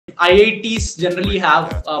IITs generally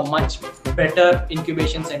have much better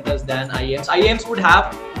incubation centers than IIMs. IIMs would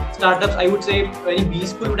have startups. I would say any B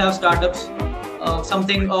school would have startups,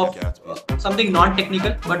 something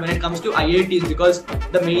non-technical. But when it comes to IITs, because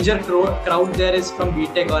the major crowd there is from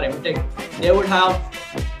BTech or MTech, they would have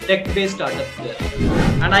tech-based startups there.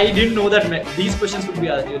 And I didn't know that these questions would be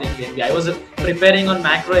asked during the MBA. I was preparing on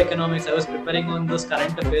macroeconomics, I was preparing on those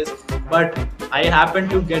current affairs, but I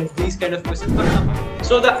happened to get these kind of questions.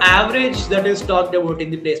 So the average that is talked about in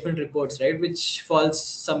the placement reports, right, which falls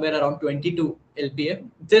somewhere around 22 LPA.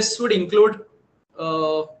 This would include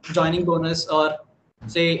joining bonus or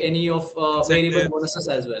say any of variable bonuses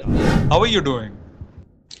as well. How are you doing?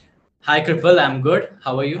 Hi Kripal, I'm good.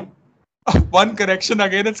 How are you? One correction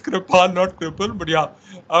again, it's Kripal, not Kripal, but yeah,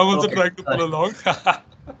 I'm also trying to pull along.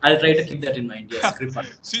 I'll try to keep that in mind. Yes, Kripal.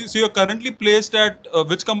 So you're currently placed at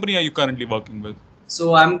which company are you currently working with?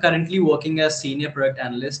 So I'm currently working as senior product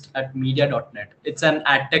analyst at media.net. It's an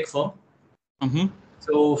ad tech firm.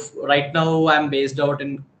 So right now I'm based out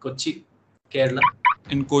in Kochi, Kerala.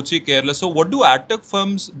 In Kochi, Kerala. So what do ad tech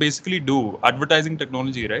firms basically do? Advertising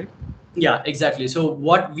technology, right? Yeah, exactly. So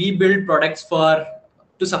what we build products to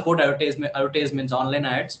support advertisements, online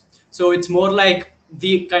ads. So it's more like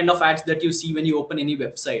the kind of ads that you see when you open any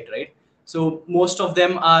website, right? So most of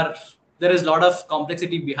them there is a lot of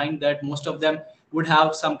complexity behind that. Most of them would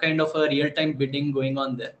have some kind of a real-time bidding going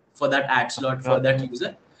on there for that ad slot for that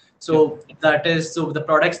user. So the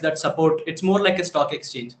products that support, it's more like a stock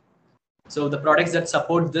exchange. So the products that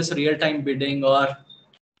support this real-time bidding or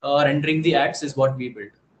rendering the ads is what we build.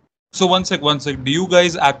 So one sec. Do you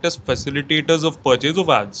guys act as facilitators of purchase of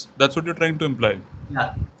ads? That's what you're trying to imply.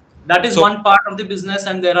 Yeah, that is one part of the business,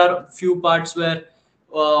 and there are few parts where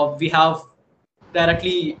we have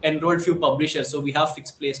directly enrolled few publishers. So we have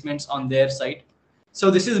fixed placements on their site. So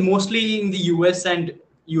this is mostly in the US and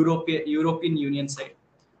European Union side.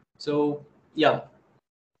 So yeah.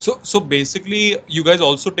 So basically, you guys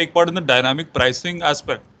also take part in the dynamic pricing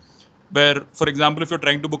aspect, where, for example, if you're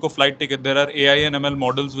trying to book a flight ticket, there are AI and ML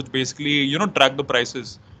models which basically, track the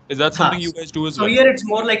prices. Is that something you guys do as well? So here it's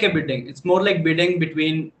more like a bidding. It's more like bidding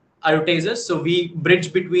between advertisers. So we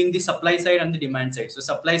bridge between the supply side and the demand side. So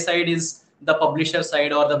supply side is the publisher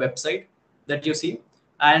side or the website that you see.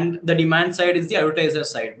 And the demand side is the advertiser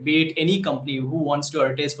side. Be it any company who wants to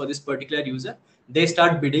advertise for this particular user, they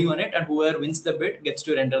start bidding on it, and whoever wins the bid gets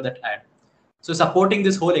to render that ad. So supporting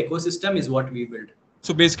this whole ecosystem is what we build.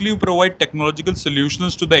 So basically you provide technological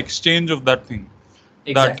solutions to the exchange of that thing.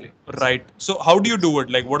 Exactly. Right. So how do you do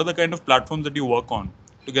it? Like, what are the kind of platforms that you work on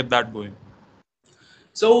to get that going?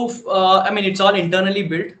 So, it's all internally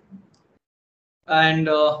built. And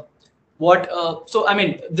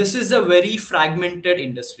this is a very fragmented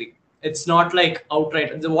industry. It's not like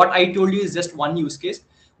outright. What I told you is just one use case.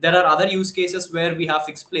 There are other use cases where we have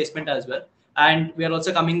fixed placement as well. And we are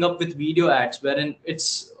also coming up with video ads, wherein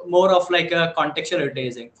it's more of like a contextual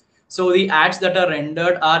advertising. So the ads that are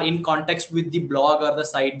rendered are in context with the blog or the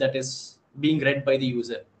site that is being read by the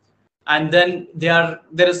user. And then there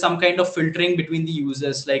is some kind of filtering between the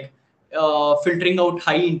users, like filtering out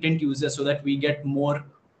high intent users so that we get more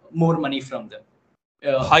money from them.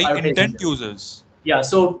 High intent users? Yeah.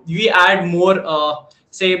 So we add more,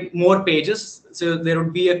 more pages. So there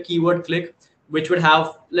would be a keyword click, which would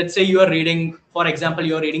have, let's say you are reading, for example,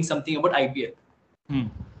 you are reading something about IPL, an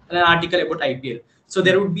article about IPL. So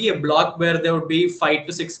there would be a block where there would be 5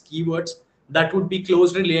 to 6 keywords that would be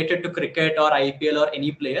closely related to cricket or IPL or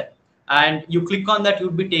any player. And you click on that, you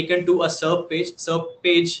would be taken to a SERP page. SERP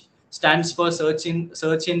page stands for search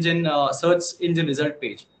engine result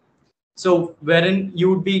page. So wherein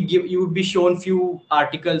you would be shown few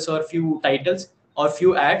articles or few titles or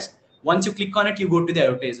few ads. Once you click on it, you go to the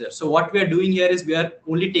advertiser. So what we are doing here is we are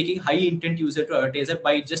only taking high intent user to advertiser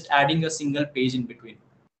by just adding a single page in between.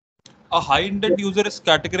 A high intent user is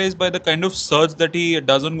categorized by the kind of search that he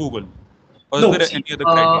does on Google? Or No, is there any other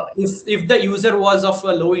criteria? If the user was of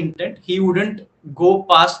a low intent, he wouldn't go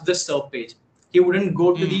past the SERP page. He wouldn't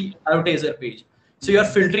go to the advertiser page. So you're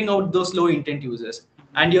filtering out those low intent users,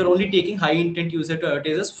 and you're only taking high intent user to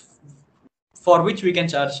advertisers for which we can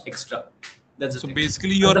charge extra. So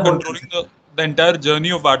basically you're controlling the entire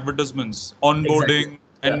journey of advertisements, onboarding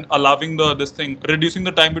and allowing reducing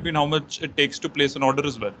the time between how much it takes to place an order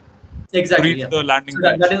as well. Exactly. To reach the landing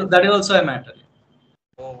page. That is also a matter.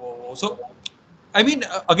 So,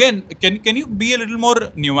 again, can you be a little more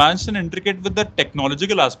nuanced and intricate with the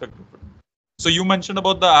technological aspect of it? So you mentioned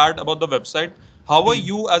about the ad, about the website. How are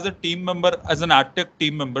you as a team member, as an ad tech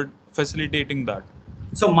team member, facilitating that?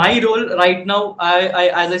 So my role right now,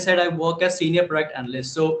 as I said, I work as senior product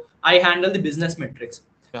analyst. So I handle the business metrics.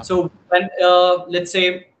 Yeah. So when let's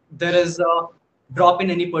say there is a drop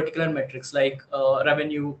in any particular metrics like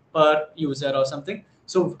revenue per user or something.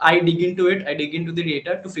 So I dig into it, I dig into the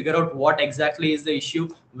data to figure out what exactly is the issue,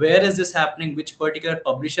 where is this happening, which particular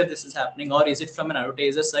publisher this is happening, or is it from an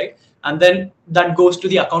advertiser side? And then that goes to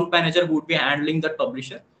the account manager who would be handling that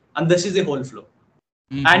publisher. And this is the whole flow.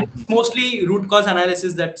 And it's mostly root cause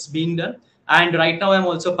analysis that's being done. And right now I'm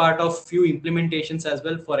also part of few implementations as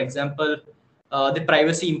well. For example, the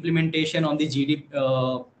privacy implementation on the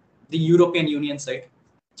the European Union side.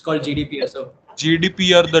 It's called GDPR. So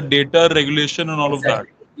GDPR, the data regulation and all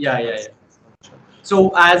exactly. of that. Yeah.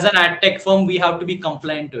 So as an ad tech firm, we have to be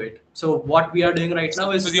compliant to it. So what we are doing right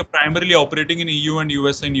now is, because you're primarily operating in EU and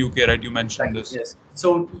US and UK, right? You mentioned this. Yes.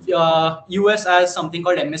 So US has something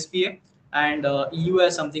called MSPA and EU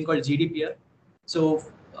has something called GDPR. So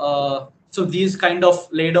so these kind of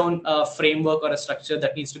lay down a framework or a structure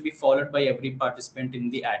that needs to be followed by every participant in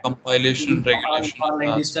the ad. Compilation, regulation.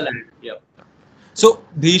 Online digital ad. Yeah. So,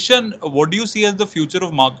 Dheeshan, what do you see as the future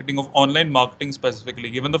of marketing, of online marketing specifically,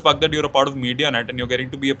 given the fact that you're a part of MediaNet and you're getting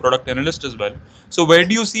to be a product analyst as well? So, where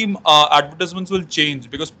do you see advertisements will change?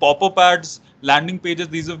 Because pop-up ads, landing pages,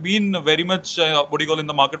 these have been very much, in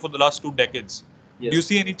the market for the last 2 decades. Yes. Do you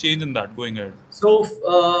see any change in that going ahead? So,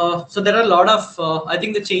 so there are a lot of, I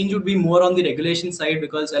think the change would be more on the regulation side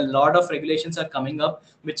because a lot of regulations are coming up,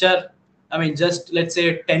 which are, I mean, just let's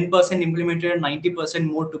say 10% implemented and 90%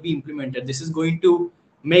 more to be implemented. This is going to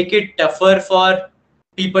make it tougher for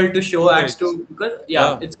people to show ads to, because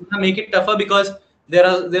it's going to make it tougher because there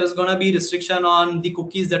is going to be restriction on the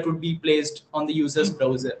cookies that would be placed on the user's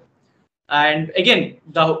browser. And again,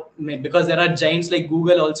 because there are giants like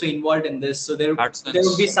Google also involved in this, so there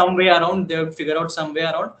would be some way around. They would figure out some way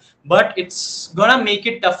around, but it's gonna make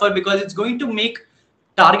it tougher because it's going to make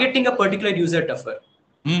targeting a particular user tougher.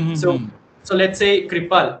 So let's say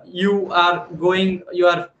Kripal, you are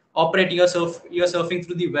operating you're surfing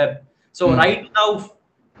through the web. So right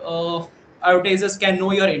now, advertisers can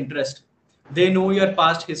know your interest. They know your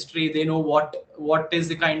past history. They know what is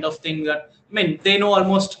the kind of thing that, I mean, they know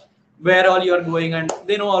almost where all you're going and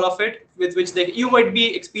they know all of it with which you might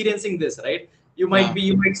be experiencing this, right? You might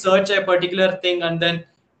search a particular thing and then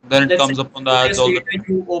it comes up on the ads all the time.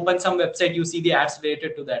 You open some website, you see the ads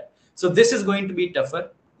related to that. So this is going to be tougher.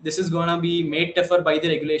 This is going to be made tougher by the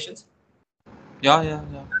regulations. Yeah.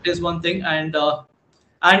 That is one thing. And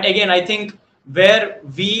again, I think where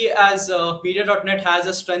we as Media.net has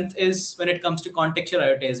a strength is when it comes to contextual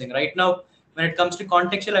advertising. Right now, when it comes to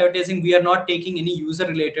contextual advertising, we are not taking any user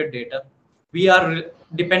related data. We are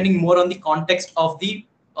depending more on the context of the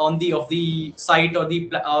site or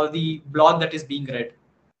the blog that is being read.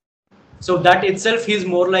 So that itself is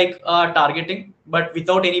more like targeting, but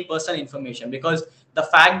without any personal information, because the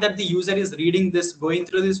fact that the user is reading this, going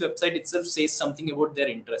through this website itself says something about their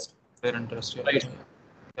interest. Right.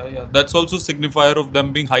 Yeah. That's also signifier of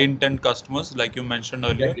them being high intent customers, like you mentioned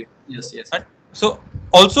earlier. Exactly. Yes. And so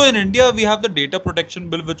also in India, we have the data protection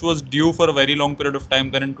bill, which was due for a very long period of time.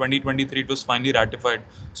 Then in 2023, it was finally ratified.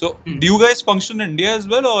 So do you guys function in India as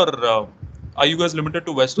well, or are you guys limited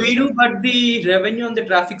to West? We do, but the revenue on the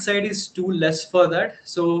traffic side is too less for that.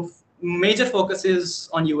 So major focus is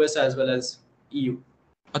on US as well as EU.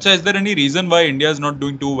 Acha, is there any reason why India is not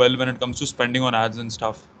doing too well when it comes to spending on ads and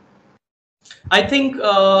stuff? I think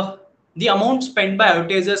the amount spent by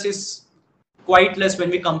advertisers is quite less when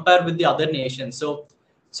we compare with the other nations.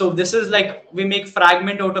 So this is like we make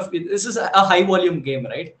fragment out of it. This is a high volume game,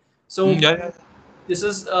 right? So this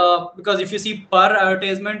is because if you see per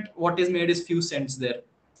advertisement, what is made is few cents there.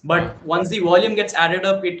 But once the volume gets added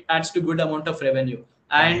up, it adds to good amount of revenue.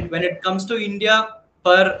 And when it comes to India,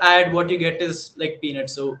 per ad, what you get is like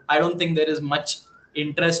peanuts. So I don't think there is much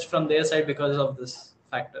interest from their side because of this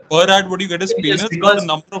factor. Per ad, what you get is peanuts, but the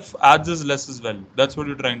number of ads is less as well. That's what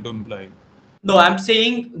you're trying to imply. No, I'm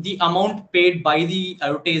saying the amount paid by the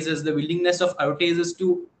advertisers, the willingness of advertisers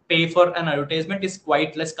to pay for an advertisement is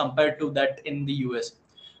quite less compared to that in the US.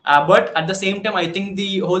 But at the same time, I think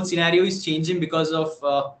the whole scenario is changing because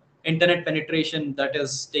of internet penetration that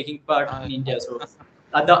is taking part in India. So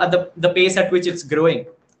at the pace at which it's growing,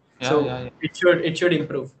 it should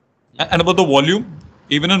improve. And about the volume,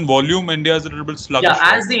 even in volume, India is a little bit sluggish. Yeah,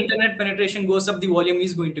 as the internet penetration goes up, the volume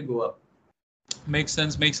is going to go up. Makes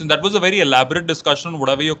sense. That was a very elaborate discussion on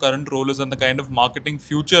whatever your current role is and the kind of marketing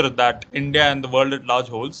future that India and the world at large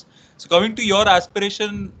holds. So coming to your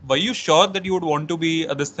aspiration, were you sure that you would want to be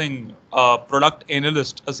product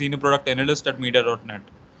analyst, a senior product analyst at Media.net?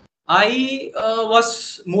 I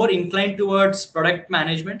was more inclined towards product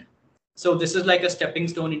management. So this is like a stepping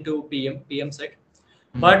stone into PM side.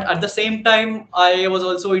 But at the same time, I was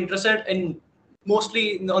also interested in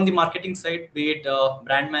mostly on the marketing side, be it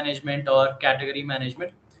brand management or category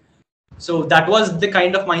management. So that was the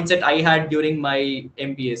kind of mindset I had during my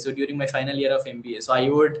MBA. So during my final year of MBA, so I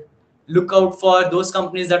would look out for those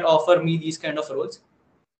companies that offer me these kind of roles.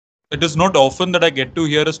 It is not often that I get to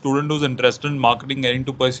hear a student who's interested in marketing getting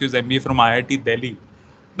to pursue his MBA from IIT Delhi.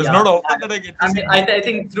 It's Yeah, not often that I get to see I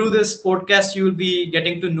think through this podcast you will be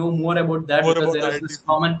getting to know more about that, more because about there is this IIT.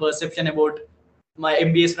 common perception about my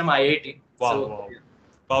MBA is from IIT. Wow, So wow.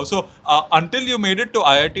 Wow. So until you made it to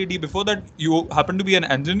IIT-D, before that, you happened to be an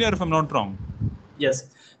engineer, if I'm not wrong. yes,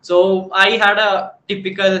 so I had a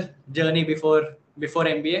typical journey before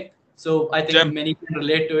MBA. So I think Gem. many can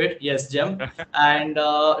relate to it. Yes, Gem, and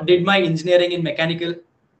did my engineering in mechanical.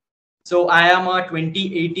 So I am a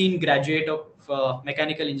 2018 graduate of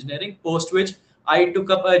mechanical engineering, post which I took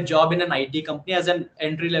up a job in an IT company as an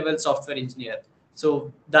entry level software engineer.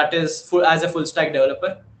 So that is as a full stack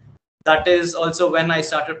developer. That is also when I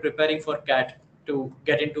started preparing for CAT to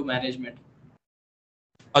get into management.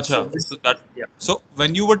 So Acha. this, yeah. So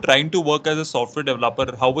when you were trying to work as a software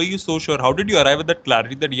developer, how were you so sure? How did you arrive at that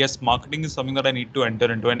clarity that yes, marketing is something that I need to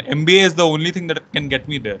enter into, and MBA is the only thing that can get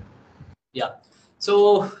me there? Yeah.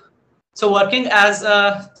 So working as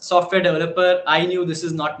a software developer, I knew this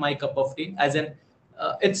is not my cup of tea. As in,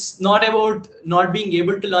 it's not about not being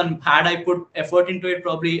able to learn. Had I put effort into it,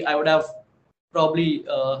 probably I would have probably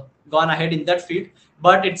gone ahead in that field.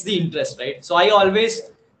 But it's the interest, right? So I always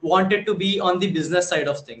wanted to be on the business side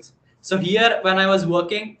of things. So here, when I was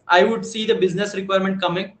working, I would see the business requirement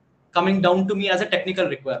coming down to me as a technical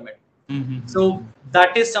requirement. So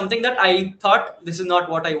that is something that I thought this is not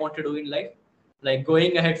what I want to do in life. Like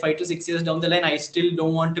going ahead 5 to 6 years down the line, I still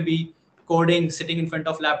don't want to be coding, sitting in front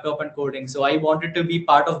of laptop and coding. So I wanted to be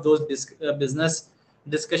part of those business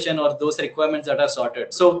discussion or those requirements that are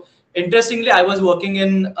sorted. So interestingly, I was working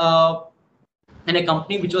in a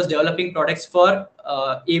company which was developing products for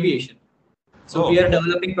aviation. So we are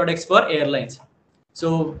developing products for airlines.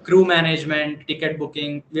 So crew management, ticket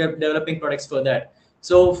booking, we are developing products for that.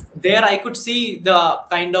 So there I could see the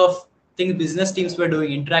kind of things business teams were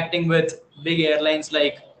doing, interacting with big airlines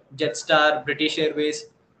like Jetstar, British Airways,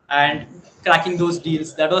 and cracking those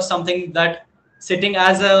deals. That was something that sitting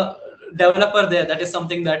as a developer there, that is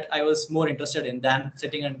something that I was more interested in than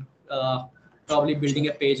sitting and probably building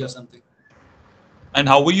a page or something. And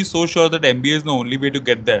how were you so sure that MBA is the only way to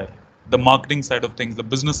get there? The marketing side of things, the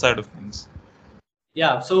business side of things.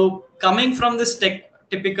 Yeah, so coming from this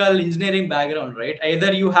typical engineering background, right?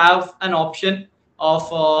 Either you have an option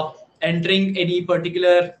of entering any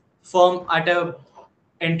particular firm at a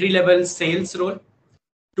entry level sales role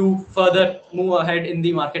to further move ahead in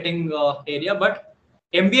the marketing area, but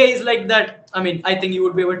MBA is like that. I mean, I think you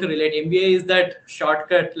would be able to relate. MBA is that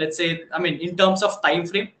shortcut, let's say, I mean, in terms of time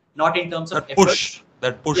frame, not in terms of effort.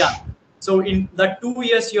 That push. Yeah. So in the 2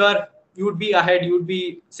 years, you would be ahead. You would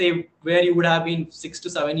be, say, where you would have been 6 to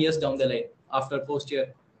 7 years down the line after post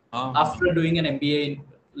year, after doing an MBA in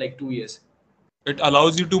like 2 years. It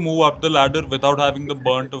allows you to move up the ladder without having the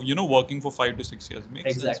burnt of working for 5 to 6 years.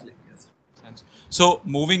 Makes exactly. Sense. So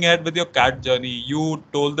moving ahead with your CAT journey, you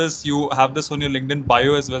told us you have this on your LinkedIn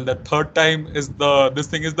bio as well. That third time is this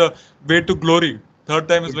thing is the way to glory. Third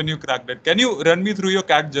time is when you cracked it. Can you run me through your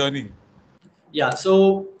CAT journey? Yeah.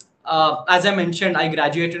 So as I mentioned, I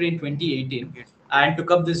graduated in 2018 and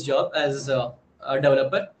took up this job as a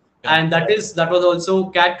developer. Yeah. And that was also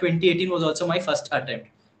CAT 2018 was also my first attempt.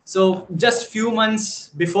 So just few months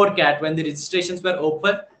before CAT, when the registrations were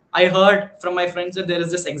open, I heard from my friends that there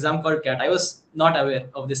is this exam called CAT. I was not aware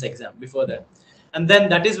of this exam before that. And then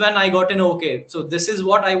that is when I got to know, okay, so this is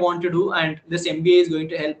what I want to do, and this MBA is going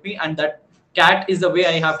to help me, and that CAT is the way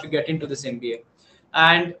I have to get into this MBA.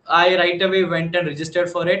 And I right away went and registered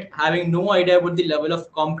for it, having no idea about the level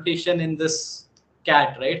of competition in this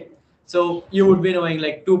CAT, right? So you would be knowing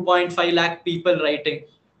like 2.5 lakh people writing,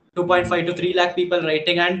 2.5 to 3 lakh people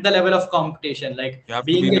writing, and the level of competition, like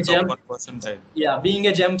being a gem. Yeah, being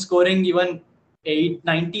a gem, scoring even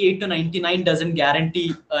 98 to 99 doesn't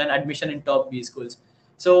guarantee an admission in top B schools.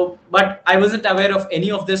 So, but I wasn't aware of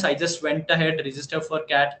any of this. I just went ahead, registered for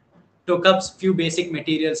CAT, took up few basic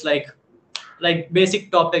materials like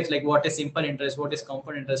basic topics like what is simple interest, what is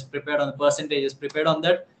compound interest, prepared on percentages, prepared on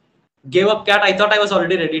that. Gave up CAT. I thought I was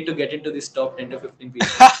already ready to get into this top 10 to 15 people.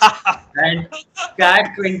 And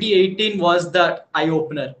CAT 2018 was the eye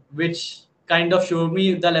opener, which kind of showed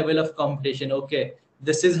me the level of competition. Okay,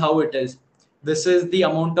 this is how it is. This is the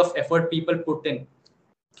amount of effort people put in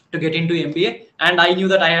to get into MBA. And I knew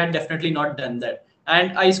that I had definitely not done that.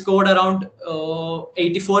 And I scored around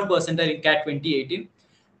 84% in CAT 2018.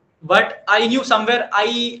 but I knew somewhere,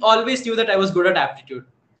 I always knew that I was good at aptitude.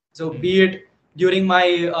 So be it during my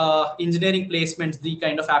engineering placements, the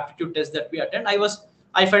kind of aptitude test that we attend,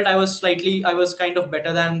 I felt I was kind of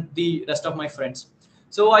better than the rest of my friends.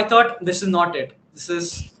 So I thought, this is not it.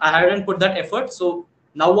 I hadn't put that effort. So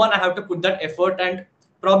now on, I have to put that effort and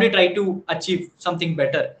probably try to achieve something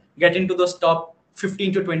better, get into those top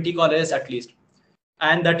 15 to 20 colleges at least.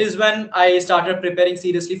 And that is when I started preparing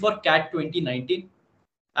seriously for CAT 2019.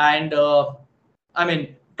 And I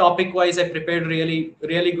mean, topic wise, I prepared really,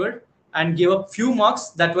 really good and gave up few marks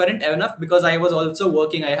that weren't enough because I was also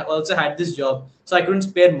working. I also had this job, so I couldn't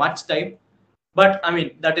spare much time. But I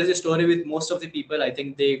mean, that is the story with most of the people. I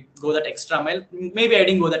think they go that extra mile. Maybe I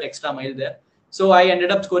didn't go that extra mile there. So I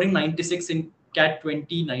ended up scoring 96 in CAT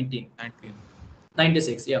 2019.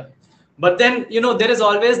 96, yeah. But then, there is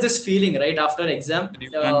always this feeling, right? After exam,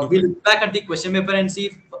 we look back at the question paper and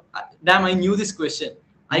see, damn, I knew this question.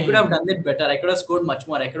 I could have done it better. I could have scored much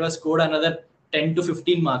more. I could have scored another 10 to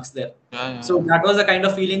 15 marks there. So that was the kind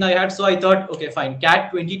of feeling I had. So I thought, okay, fine.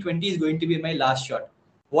 CAT 2020 is going to be my last shot.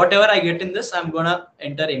 Whatever I get in this, I'm going to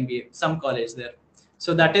enter MBA, some college there.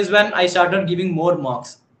 So that is when I started giving more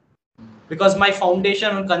marks. Because my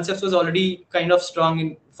foundation on concepts was already kind of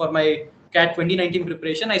strong for my CAT 2019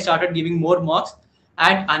 preparation. I started giving more marks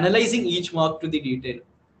and analyzing each mark to the detail.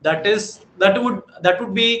 That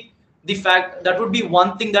would be the fact. That would be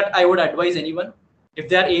one thing that I would advise anyone if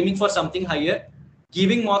they are aiming for something higher.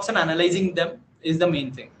 Giving marks and analyzing them is the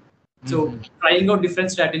main thing. So trying out different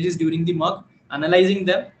strategies during the mock, analyzing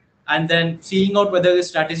them, and then seeing out whether the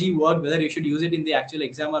strategy worked, whether you should use it in the actual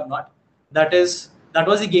exam or not. That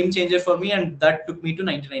was a game changer for me, and that took me to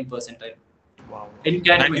 99 percentile. Wow. In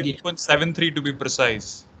CAT 99.73 to be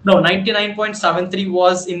precise. No, 99.73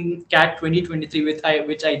 was in CAT 2023,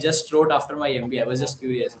 which I just wrote after my MBA. I was just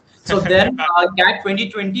curious. So then CAT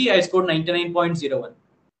 2020, I scored 99.01.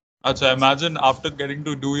 Achha, imagine after getting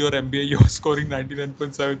to do your MBA, you're scoring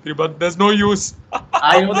 99.73, but there's no use.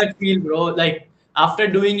 I know that feel, bro. Like after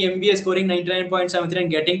doing MBA, scoring 99.73 and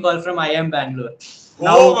getting call from IIM Bangalore.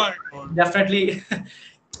 Oh my God. Definitely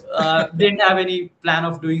didn't have any plan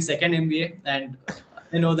of doing second MBA, and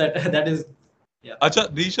I know that is. Yeah. Achha,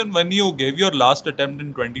 Dheeshan, when you gave your last attempt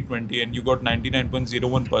in 2020 and you got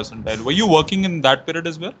 99.01 percentile, were you working in that period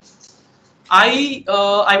as well?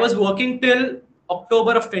 I was working till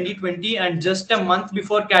October of 2020, and just a month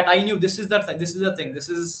before CAT, I knew this is the thing. This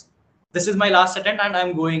is my last attempt, and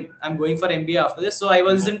I'm going for MBA after this. So I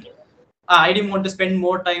didn't want to spend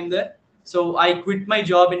more time there. So I quit my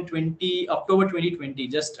job in October 2020,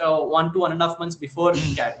 just 1.5 months before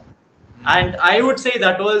CAT. And I would say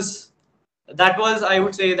that was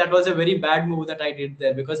a very bad move that I did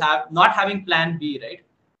there, because not having plan B, right?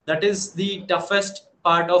 That is the toughest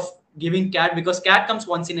part of giving CAT, because CAT comes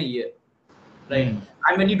once in a year, right?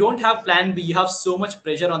 And when you don't have plan B, you have so much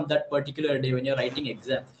pressure on that particular day when you're writing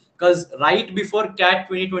exam. Because right before CAT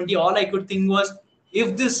 2020, all I could think was,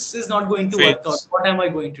 if this is not going to work out, what am I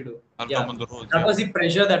going to do? That was the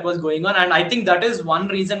pressure that was going on. And I think that is one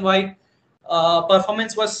reason why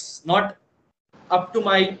performance was not up to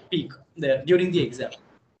my peak there during the exam.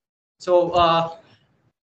 So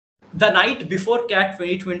the night before CAT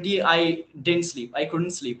 2020, I didn't sleep. I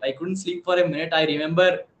couldn't sleep for a minute. I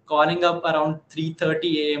remember calling up around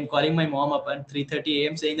 3:30 a.m., calling my mom up at 3:30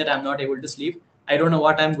 a.m. saying that I'm not able to sleep. I don't know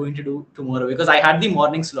what I'm going to do tomorrow, because I had the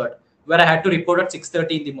morning slot where I had to report at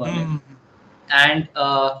 6:30 in the morning. And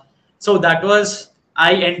so that was,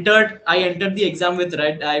 I entered the exam with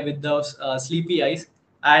red eye, with those sleepy eyes.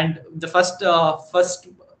 And the first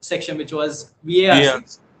section, which was VAR.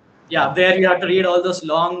 Yeah, there you have to read all those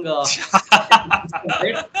long.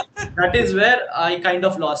 Right? That is where I kind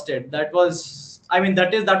of lost it. That was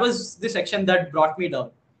the section that brought me down.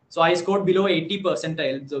 So I scored below 80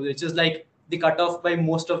 percentile, so which is like the cutoff by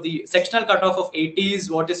most of the sectional cutoff of 80 is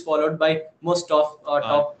what is followed by most of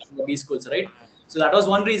top B schools, right? So that was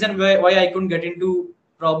one reason why I couldn't get into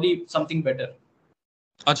probably something better.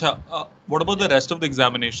 Acha, what about the rest of the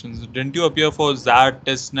examinations? Didn't you appear for ZAT,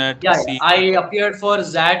 TestNet? Yeah, I appeared for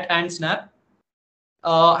ZAT and SNAP.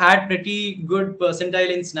 Had pretty good percentile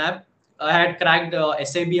in SNAP. I had cracked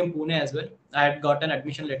SIBM Pune as well. I had got an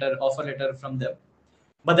offer letter from them.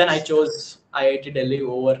 But then I chose IIT Delhi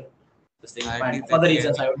over this thing, for the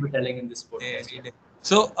reasons I would be telling in this podcast.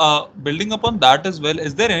 So, building upon that as well,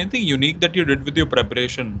 is there anything unique that you did with your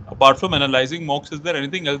preparation? Apart from analyzing mocks, is there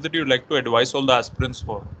anything else that you'd like to advise all the aspirants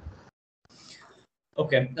for?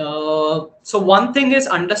 Okay. So one thing is,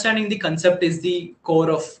 understanding the concept is the core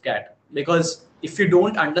of CAT. Because if you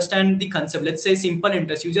don't understand the concept, let's say simple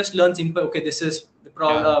interest, you just learn simple, okay, this is The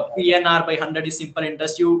PNR by 100 is simple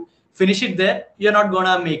interest. You finish it there, you're not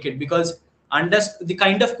gonna make it, because the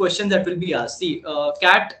kind of question that will be asked. See,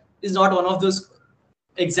 CAT is not one of those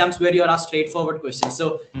exams where you are asked straightforward questions.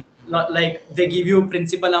 So, not like they give you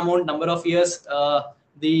principal amount, number of years,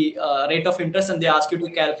 the rate of interest, and they ask you to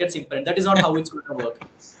calculate simple. And that is not how it's going to work,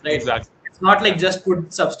 right? Exactly. It's not like just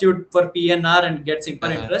put substitute for PNR and get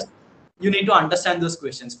simple interest. You need to understand those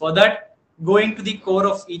questions. For that, going to the core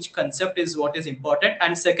of each concept is what is important.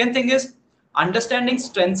 And second thing is understanding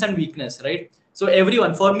strengths and weakness, right? So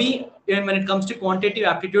everyone, for me, even when it comes to quantitative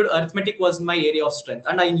aptitude, arithmetic was my area of strength,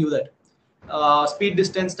 and I knew that. Speed,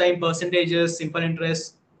 distance, time, percentages, simple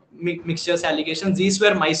interest, mixtures, allegations, these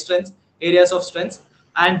were my strengths, areas of strengths,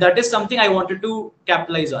 and that is something I wanted to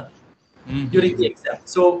capitalize on during the exam.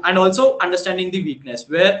 So, and also understanding the weakness,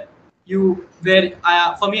 for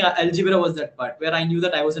me, algebra was that part where I knew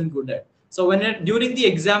that I wasn't good at. So during the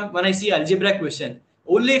exam, when I see algebra question,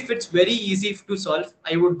 only if it's very easy to solve,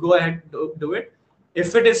 I would go ahead do it.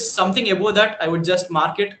 If it is something above that, I would just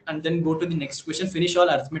mark it and then go to the next question, finish all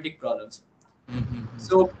arithmetic problems.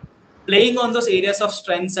 So playing on those areas of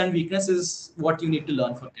strengths and weakness is what you need to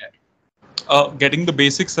learn for CAT. Getting the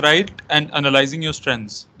basics right and analyzing your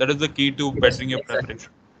strengths. That is the key to bettering your preparation.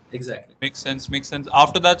 Exactly. Makes sense.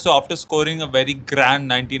 After that, so after scoring a very grand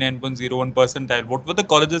 99.01 percentile, what were the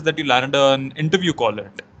colleges that you landed an interview call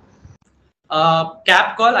at?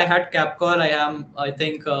 CAP call. I had CAP call.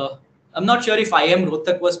 I'm not sure if IIM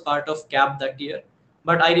Rohtak was part of CAP that year,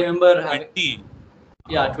 but I remember having.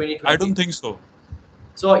 2020. I don't think so.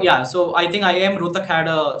 So I think IIM Rohtak had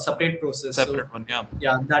a separate process. One, yeah.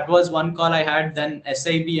 Yeah, that was one call I had. Then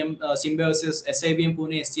SIBM, Symbiosis, SIBM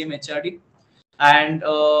Pune, SCM HRD, and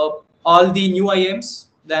all the new IIMs.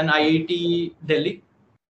 Then IIT Delhi.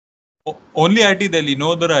 Only IIT Delhi,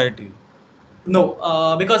 no other IIT.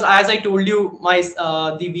 No, because as I told you, my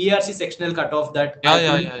the VRC sectional cutoff that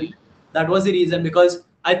that was the reason, because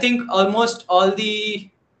I think almost all the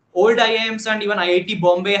old IIMs and even IIT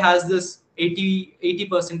Bombay has this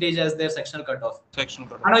 80% as their sectional cutoff.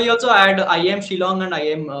 And I also had IIM Shillong and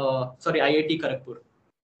IIT Kharagpur.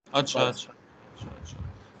 Achha.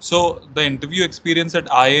 So the interview experience at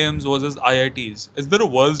IIMs versus IITs, is there a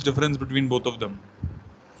world's difference between both of them?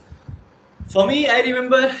 For me, I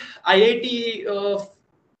remember IIT,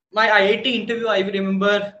 my IIT interview, I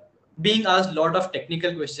remember being asked a lot of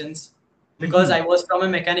technical questions, because I was from a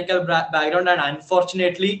mechanical background, and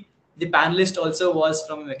unfortunately, the panelist also was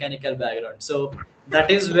from a mechanical background. So that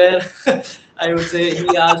is where I would say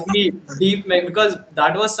he asked me deep, because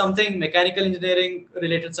that was something, mechanical engineering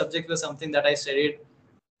related subject was something that I studied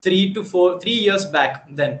 3 years back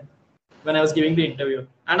then, when I was giving the interview.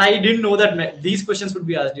 And I didn't know that these questions would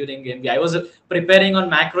be asked during MBA. I was preparing on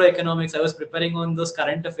macroeconomics, I was preparing on those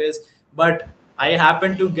current affairs, but I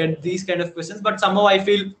happened to get these kind of questions. But somehow I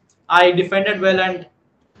feel I defended well, and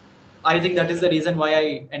I think that is the reason why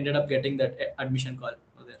I ended up getting that admission call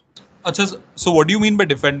there. Achha, so what do you mean by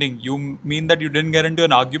defending? You mean that you didn't get into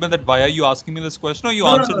an argument that why are you asking me this question, or you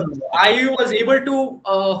answered? No. I was able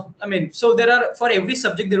to, so there are, for every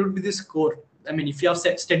subject, there would be this score. I mean, if you have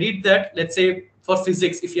studied that, let's say for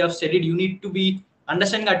physics, if you have studied, you need to be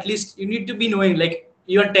understanding, at least you need to be knowing, like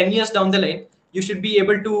even 10 years down the line, you should be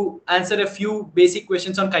able to answer a few basic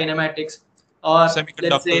questions on kinematics, or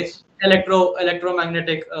let's say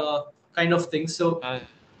electromagnetic kind of things. So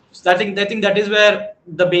I think that is where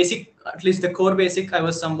the basic, at least the core basic, I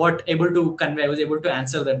was somewhat able to convey. I was able to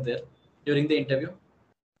answer that there during the interview.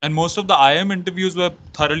 And most of the IIM interviews were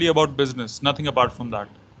thoroughly about business, nothing apart from that.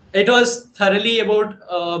 It was thoroughly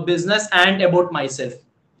about business and about myself.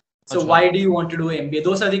 So why do you want to do MBA?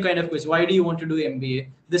 Those are the kind of questions. Why do you want to do MBA?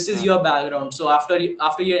 This is your background. So after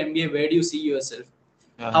your MBA, where do you see yourself?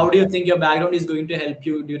 How do you think your background is going to help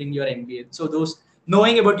you during your MBA? So those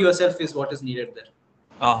knowing about yourself is what is needed there.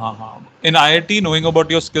 In IIT, knowing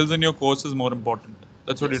about your skills and your course is more important.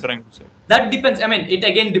 That's what you're trying to say. That depends. I mean, it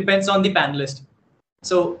again depends on the panelist.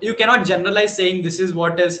 So you cannot generalize saying this is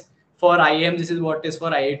what is for IIM, this is what is for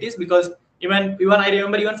IITs, because even I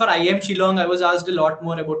remember even for IIM Shillong, I was asked a lot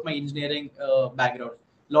more about my engineering background,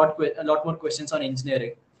 a lot more questions on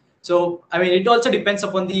engineering. So I mean, it also depends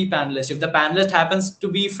upon the panelist. If the panelist happens to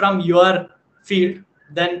be from your field,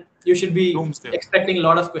 then you should be expecting a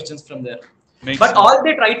lot of questions from there. But all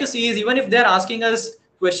they try to see is, even if they're asking us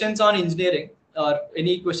questions on engineering or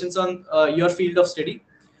any questions on your field of study,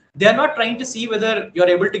 they're not trying to see whether you're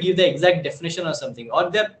able to give the exact definition or something.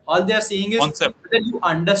 Or all they're seeing is whether you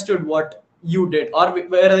understood what you did, or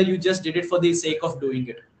whether you just did it for the sake of doing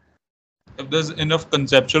it. If there's enough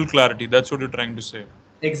conceptual clarity, that's what you're trying to say.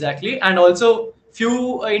 Exactly. And also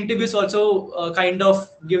few interviews also kind of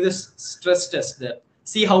give this stress test there.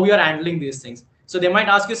 See how you are handling these things. So they might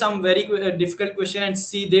ask you some very difficult question and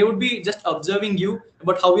see they would be just observing you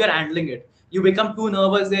about how you are handling it. You become too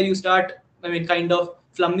nervous there. You start, I mean, kind of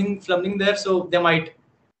flumming there. So they might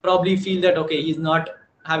probably feel that, okay, he's not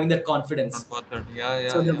having that confidence.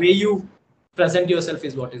 So the way you present yourself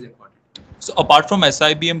is what is important. So apart from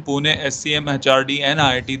SIBM, Pune, SCM, HRD, and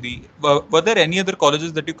IIT-D, were there any other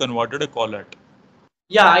colleges that you converted a call at?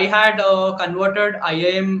 Yeah, I had converted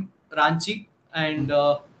IIM Ranchi and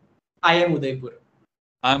IIM Udaipur.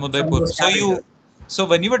 IIM Udaipur. So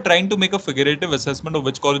when you were trying to make a figurative assessment of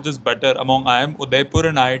which college is better among IIM Udaipur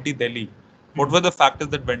and IIT Delhi, what were the factors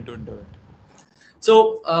that went into it?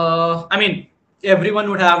 So I mean, everyone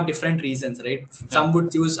would have different reasons, right? Some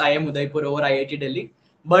would choose IIM Udaipur over IIT Delhi.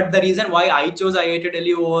 But the reason why I chose IIT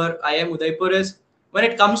Delhi over IIM Udaipur is when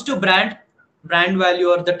it comes to brand value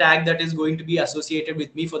or the tag that is going to be associated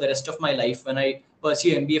with me for the rest of my life when I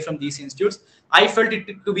pursue MBA from these institutes, I felt it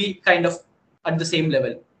to be kind of at the same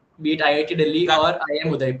level, be it IIT Delhi or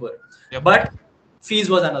IIM Udaipur. But fees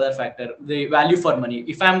was another factor, the value for money.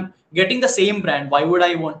 If I'm getting the same brand, why would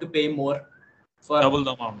I want to pay more for double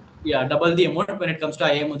the amount? Yeah, double the amount when it comes to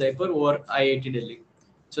IIM Udaipur or IIT Delhi.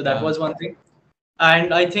 So that was one thing.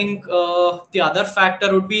 And I think the other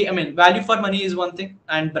factor would be, I mean, value for money is one thing,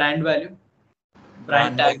 and brand value.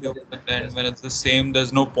 Brand tag. And when it's the same,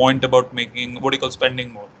 there's no point about making, what do you call,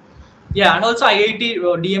 spending more. Yeah, and also IIT,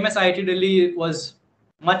 DMS IIT Delhi was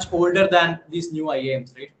much older than these new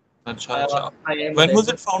IIMs, right? When was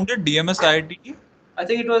it founded, DMS IIT? I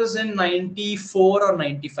think it was in 94 or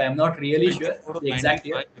 95. I'm not really sure the exact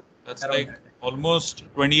year. That's like almost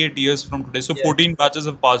 28 years from today. So 14 batches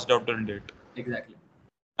have passed out till date. Exactly.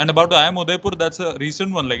 And about IIM Udaipur, that's a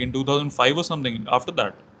recent one, like in 2005 or something. After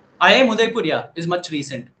that, IIM Udaipur, is much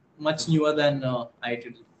recent, much newer than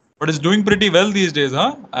IIT. But it's doing pretty well these days,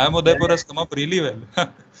 huh? IIM Udaipur has come up really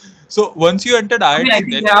well. So once you entered IIT, I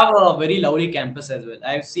think they have a very lovely campus as well.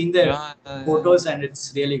 I've seen their photos and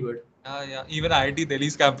it's really good. Even IIT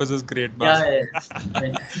Delhi's campus is great, man.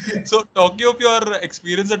 So talking of your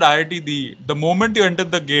experience at IIT-D, the moment you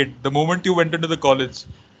entered the gate, the moment you went into the college,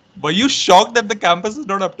 were you shocked that the campus is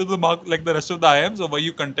not up to the mark like the rest of the IIMs, or were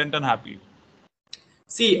you content and happy?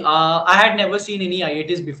 See, I had never seen any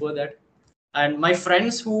IITs before that. And my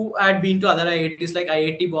friends who had been to other IITs like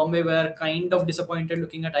IIT Bombay were kind of disappointed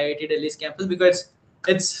looking at IIT Delhi's campus because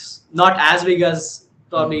it's not as big as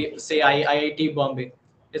probably say IIT Bombay.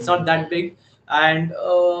 It's not that big, and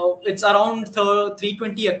it's around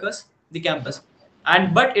 320 acres, the campus,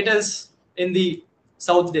 but it is in the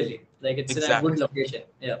South Delhi, like it's in a good location.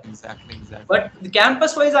 Yeah, exactly. But the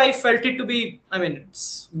campus wise, I felt it to be, I mean,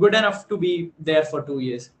 it's good enough to be there for 2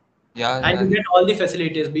 years. And you get all the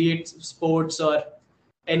facilities, be it sports or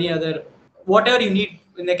any other, whatever you need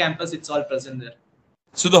in the campus, it's all present there.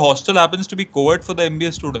 So the hostel happens to be co-ed for the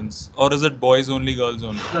MBA students, or is it boys only, girls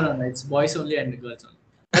only? No, it's boys only and girls only.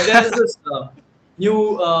 But there is this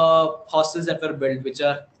new hostels that were built, which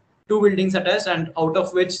are 2 buildings attached, and out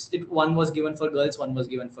of which one was given for girls, one was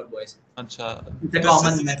given for boys. It's a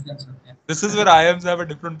common method. This is where IIMs have a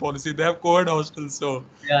different policy. They have co-ed hostels, so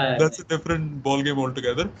that's a different ballgame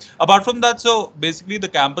altogether. Apart from that, so basically the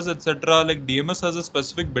campus, etc., like DMS has a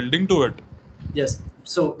specific building to it. Yes.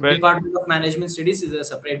 So Department of Management Studies is a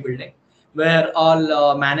separate building where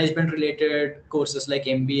all management-related courses like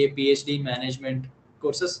MBA, PhD in management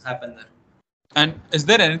courses happen there. And is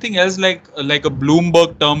there anything else like a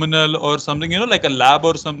Bloomberg terminal or something, like a lab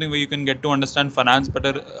or something where you can get to understand finance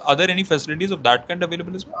better? Are there any facilities of that kind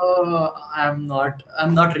available as well? I'm not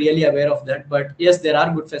really aware of that, but yes, there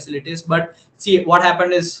are good facilities. But see, what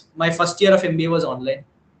happened is my first year of MBA was online,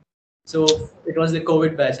 so it was the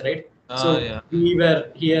COVID batch, right?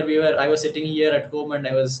 I was sitting here at home and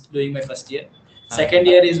I was doing my first year. Second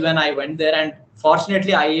year is when I went there, and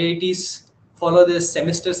fortunately IITs follow this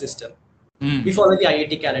semester system. We follow the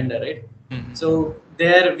IIT calendar, right? So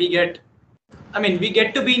there we get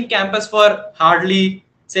to be in campus for hardly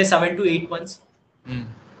say 7 to 8 months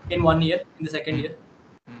in 1 year, in the second year.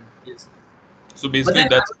 Yes. So basically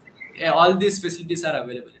all these facilities are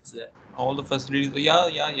available. It's there. All the facilities,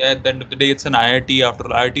 at the end of the day, it's an IIT after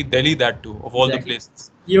IIT Delhi, that too, of all the places.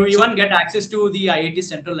 You even get access to the IIT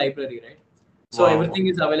Central Library, right? So everything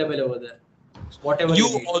is available over there. Whatever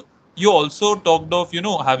you also talked of,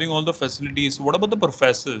 having all the facilities. What about the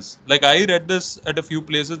professors? Like I read this at a few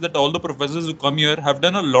places that all the professors who come here have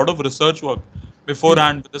done a lot of research work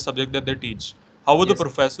beforehand with the subject that they teach. How were the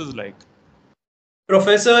professors like?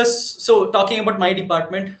 Professors, so talking about my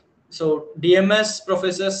department, So DMS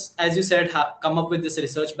professors, as you said, have come up with this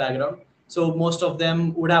research background. So most of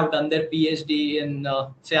them would have done their PhD in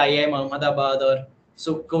say IIM Ahmedabad or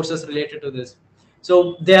so courses related to this.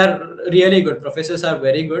 So they are really good. Professors are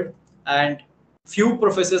very good, and few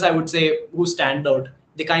professors I would say who stand out.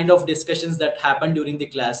 The kind of discussions that happen during the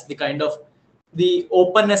class, the kind of the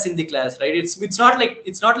openness in the class, right? It's not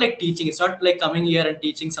like teaching. It's not like coming here and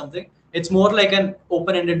teaching something. It's more like an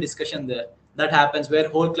open-ended discussion there that happens where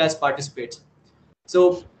whole class participates.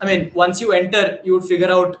 So I mean, once you enter, you would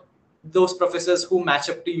figure out those professors who match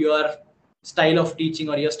up to your style of teaching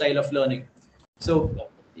or your style of learning. So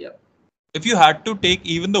yeah. If you had to take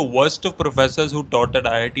even the worst of professors who taught at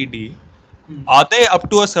IIT-D, are they up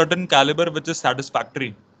to a certain caliber which is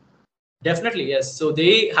satisfactory? Definitely, yes. So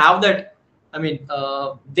they have that. I mean,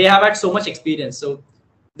 they have had so much experience. So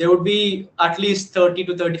there would be at least 30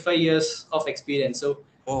 to 35 years of experience.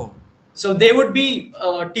 So they would be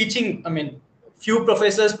teaching. I mean, few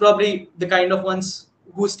professors probably the kind of ones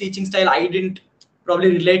whose teaching style I didn't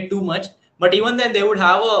probably relate too much. But even then, they would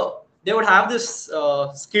have this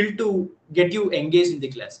skill to get you engaged in the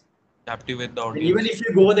class. Captivate the And audience. even if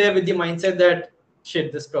you go there with the mindset that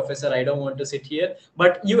shit, this professor, I don't want to sit here,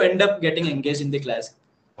 but you end up getting engaged in the class,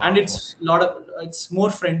 and it's more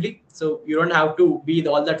friendly. So you don't have to be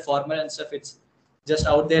all that formal and stuff. It's just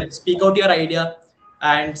out there, speak out your idea,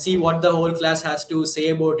 and see what the whole class has to say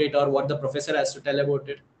about it, or what the professor has to tell about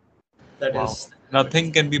it. That is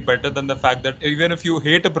nothing can be better than the fact that even if you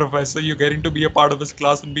hate a professor, you're getting to be a part of his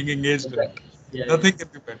class and being engaged in it. Yeah, Nothing can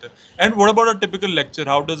be better. And what about a typical lecture?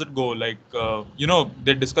 How does it go? Like,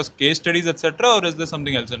 they discuss case studies, etc., or is there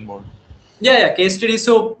something else involved? Yeah, case studies.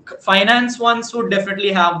 So finance ones would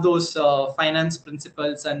definitely have those finance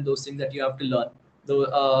principles and those things that you have to learn.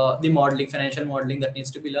 The modeling, financial modeling that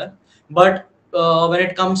needs to be learned. But when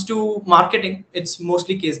it comes to marketing, it's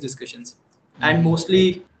mostly case discussions and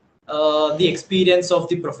mostly the experience of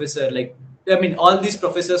the professor. Like, I mean, all these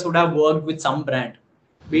professors would have worked with some brand,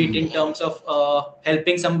 be it in terms of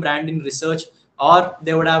helping some brand in research, or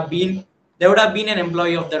they would have been an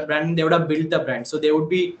employee of that brand, and they would have built the brand. So they would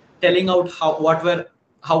be telling out how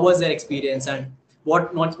was their experience, and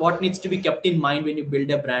what needs to be kept in mind when you build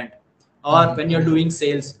a brand, or when you're doing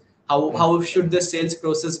sales, how should the sales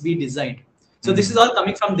process be designed. So this is all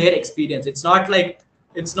coming from their experience. It's not a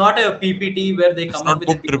PPT where they come up with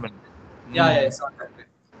a book-driven. Yeah, it's not that way.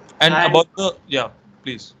 And about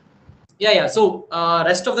please. Yeah. So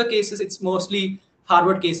rest of the cases, it's mostly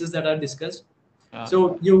Harvard cases that are discussed.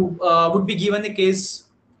 So you would be given the case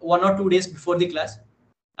 1 or 2 days before the class,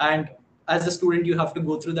 and as a student, you have to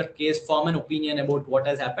go through that case, form an opinion about what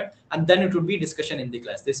has happened, and then it would be discussion in the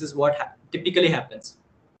class. This is what typically happens.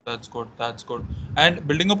 That's good. And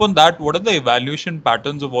building upon that, what are the evaluation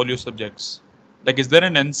patterns of all your subjects? Like, is there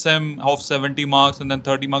an NSEM of 70 marks and then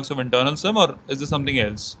 30 marks of internal SEM, or is there something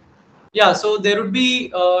else? Yeah, so there would be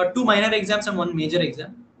 2 minor exams and 1 major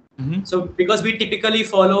exam. So because we typically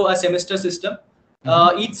follow a semester system,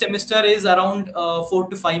 each semester is around 4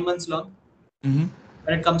 to 5 months long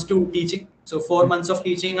when it comes to teaching. So 4 months of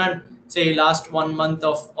teaching, and say last 1 month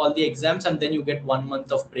of all the exams, and then you get 1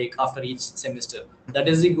 month of break after each semester. That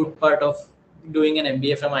is the good part of doing an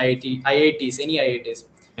MBA from IITs, any IITs.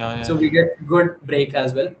 So we get good break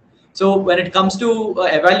as well. So when it comes to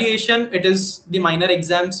evaluation, it is the minor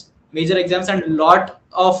exams, major exams, and a lot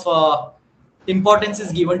of importance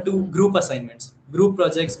is given to group assignments, group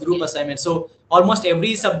projects, group assignments. So almost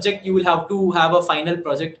every subject you will have to have a final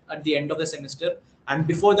project at the end of the semester, and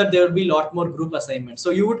before that there will be a lot more group assignments. So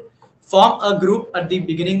you would form a group at the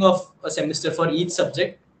beginning of a semester for each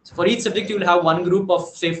subject. So for each subject you will have one group of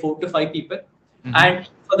say 4 to 5 people, and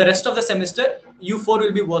for the rest of the semester you 4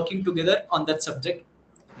 will be working together on that subject.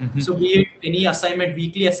 So be it any assignment,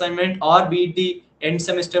 weekly assignment, or be it the end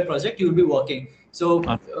semester project, you will be working. So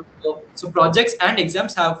projects and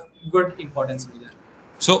exams have good importance over there.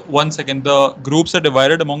 So 1 second, the groups are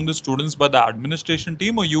divided among the students by the administration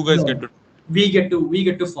team, or you guys get to? We get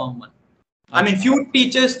to form one. I mean, few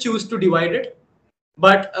teachers choose to divide it,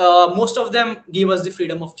 but most of them give us the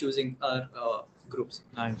freedom of choosing our groups.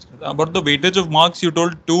 Nice. About the weightage of marks, you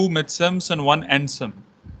told 2 mid-sems and 1 end-sem.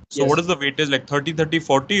 So what is the weightage, like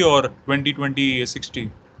 30-30-40 or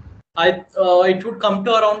 20-20-60? It would come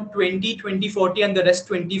to around 20-20-40, and the rest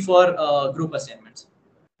 20 for group assignments.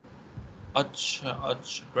 Acha,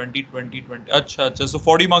 20-20-20. Acha. So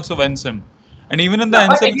 40 marks of NSEM. And even in the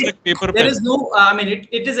NSEM, it's like paper. There is no, I mean,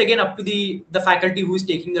 it is again up to the faculty who is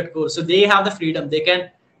taking that course. So they have the freedom. They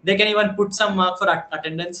can even put some mark for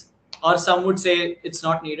attendance, or some would say it's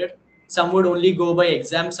not needed. Some would only go by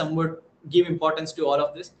exam. Some would give importance to all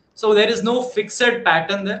of this. So there is no fixed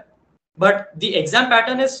pattern there. but the exam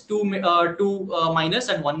pattern is two minors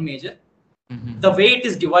and one major. The way it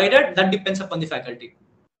is divided, that depends upon the faculty.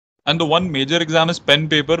 And the one major exam is pen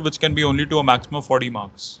paper, which can be only to a maximum of 40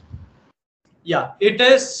 marks. Yeah, it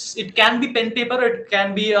is. It can be pen paper. It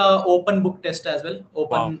can be a open book test as well,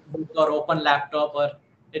 open book or open laptop, or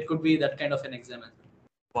it could be that kind of an exam as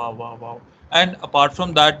well. Wow. And apart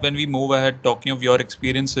from that, when we move ahead talking of your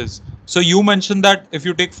experiences, so you mentioned that if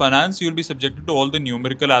you take finance, you'll be subjected to all the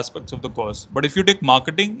numerical aspects of the course. But if you take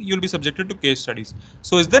marketing, you'll be subjected to case studies.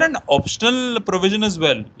 So is there an optional provision as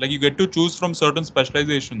well? Like you get to choose from certain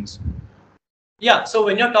specializations? Yeah. So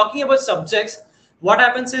when you're talking about subjects, what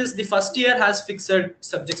happens is the first year has fixed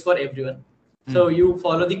subjects for everyone. So you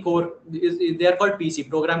follow the core. They are called PC,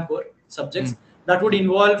 program core subjects. That would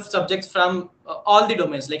involve subjects from all the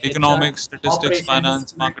domains like economics, HR, statistics,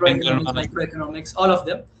 finance, marketing, microeconomics, all of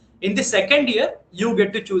them. In the second year, you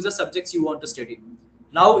get to choose the subjects you want to study.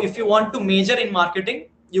 Now, if you want to major in marketing,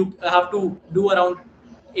 you have to do around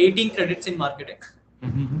 18 credits in marketing.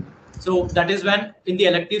 So that is when in the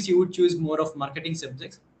electives you would choose more of marketing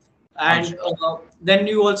subjects. And then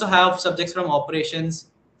you also have subjects from operations,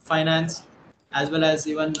 finance, as well as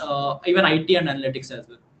even IT and analytics as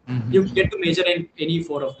well. You get to major in any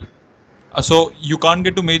four of them. So you can't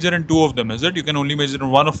get to major in two of them, is it? You can only major in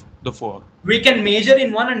one of the four. We can major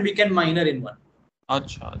in one and we can minor in one.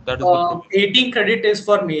 Acha, that is 18 credit is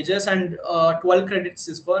for majors and 12 credits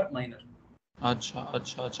is for minor.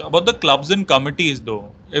 Acha. About the clubs and committees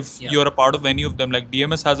though, if you're a part of any of them, like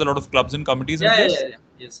DMS has a lot of clubs and committees in place?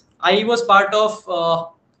 Yes. I was part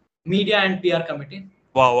of media and PR committee.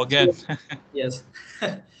 Wow, again. So, yes.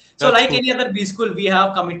 So like cool. Any other B school, we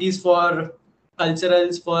have committees for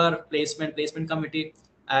culturals, for placement committee,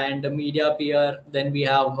 and media PR. Then we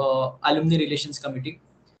have alumni relations committee,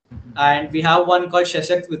 and we have one called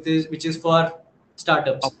Shashakt, which is for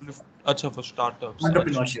startups. Acha, for startups.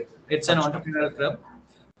 Entrepreneurship. It's an entrepreneurial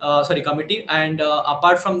club, committee, and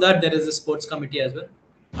apart from that, there is a sports committee as well.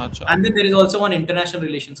 Acha. And then there is also one international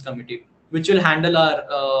relations committee, which will handle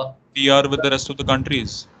our PR with the rest of the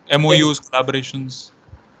countries, MOUs, collaborations.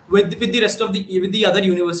 With the rest of the other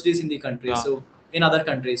universities in the country, so in other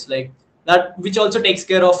countries like that, which also takes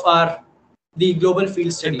care of the global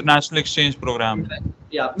field study, international exchange program.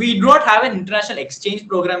 Yeah, we do not have an international exchange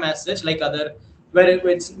program as such like other, where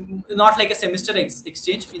it's not like a semester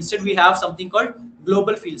exchange. Instead, we have something called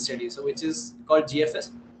global field study, so which is called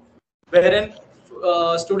GFS, wherein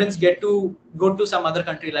students get to go to some other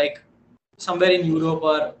country, like somewhere in Europe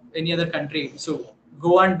or any other country. So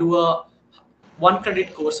go and do a 1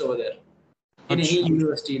 credit course over there in any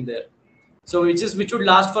university in there. So which would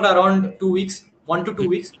last for around 2 weeks, 1 to 2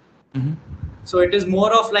 weeks. So it is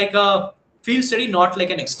more of like a field study, not like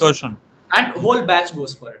an excursion. And whole batch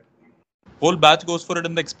goes for it. Whole batch goes for it,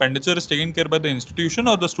 and the expenditure is taken care by the institution,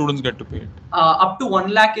 or the students get to pay it? Up to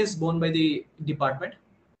 1 lakh is borne by the department.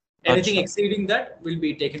 Anything exceeding that will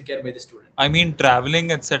be taken care by the student. I mean,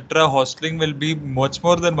 traveling, etc., hosteling will be much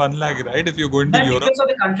more than 1 lakh, right? If you're going to Europe. That depends on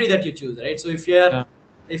the country that you choose, right? So if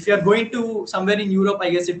you're going to somewhere in Europe,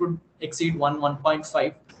 I guess it would exceed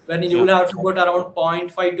 1.5. When you will have to go to around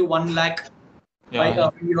 0.5 to 1 lakh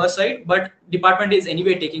from your side. But department is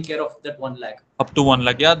anyway taking care of that 1 lakh. Up to 1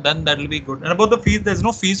 lakh, then that will be good. And about the fees, there's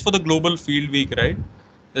no fees for the global field week, right?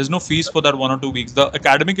 There's no fees for that 1 or 2 weeks. The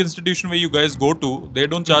academic institution where you guys go to, they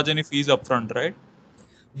don't charge any fees upfront, right?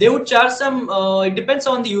 They would charge some. It depends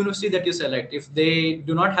on the university that you select. If they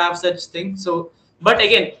do not have such thing, but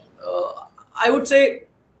again, I would say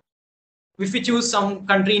if we choose some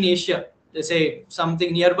country in Asia, let's say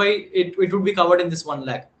something nearby, it would be covered in this 1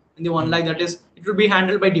 lakh. In the 1 lakh, that is, it would be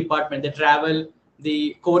handled by department. The travel,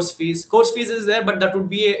 the course fees. Course fees is there, but that wouldn't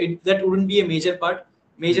be a major part.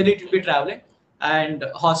 Majorly, it would be traveling. And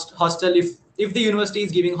hostel, if the university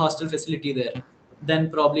is giving hostel facility there, then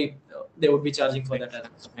probably they would be charging for that.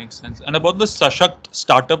 Makes sense. And about the Sashakt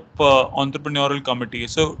Startup Entrepreneurial Committee,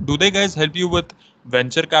 so do they guys help you with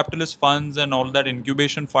venture capitalist funds and all that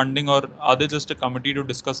incubation funding, or are they just a committee to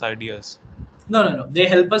discuss ideas? No. They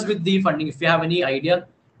help us with the funding. If you have any idea,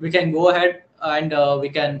 we can go ahead and we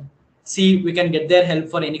can get their help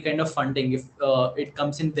for any kind of funding if it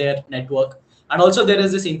comes in their network. And also there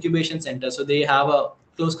is this incubation center. So they have a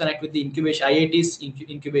close connect with the IIT's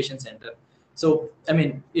incubation center. So, I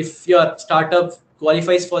mean, if your startup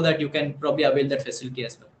qualifies for that, you can probably avail that facility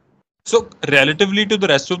as well. So relatively to the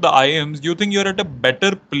rest of the IIMs, do you think you're at a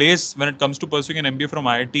better place when it comes to pursuing an MBA from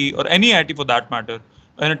IIT or any IIT for that matter,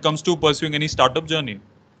 when it comes to pursuing any startup journey?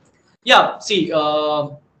 Yeah, see,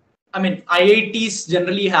 I mean, IITs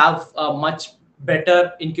generally have much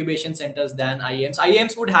better incubation centers than IIMs.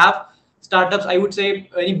 IIMs would have startups, I would say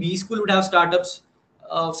any B school would have startups,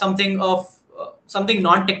 something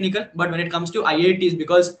non-technical. But when it comes to IITs,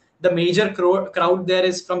 because the major crowd there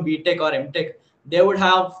is from BTech or MTech, they would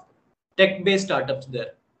have tech-based startups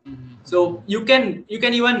there. So you can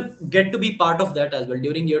even get to be part of that as well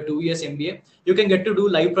during your 2 years MBA. You can get to do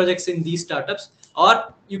live projects in these startups,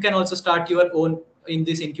 or you can also start your own in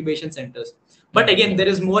these incubation centers. But again, there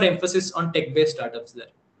is more emphasis on tech-based startups there.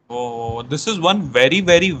 Oh, this is one very,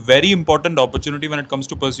 very, very important opportunity when it comes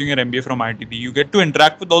to pursuing your MBA from IIT-D. You get to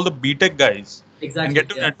interact with all the BTech guys. Exactly. And get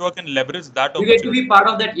to network and leverage that opportunity. You get to be part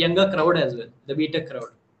of that younger crowd as well, the BTech crowd.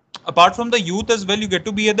 Apart from the youth as well, you get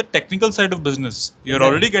to be at the technical side of business. You're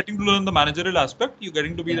already getting to learn the managerial aspect. You're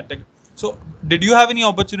getting to be the tech. So, did you have any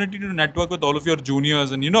opportunity to network with all of your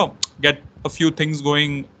juniors and get a few things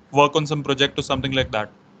going, work on some project or something like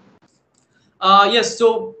that? Yes.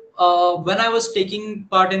 So when I was taking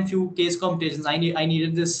part in few case competitions, I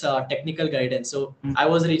needed this technical guidance. So I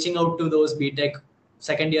was reaching out to those BTech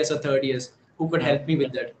second years or third years who could help me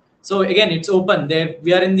with that. So again, it's open there.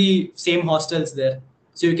 We are in the same hostels there.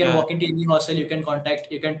 So you can walk into any hostel, you can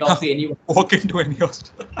contact, you can talk to anyone. Walk into any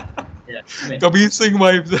hostel. Yeah. Kabir Singh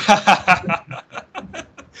vibes.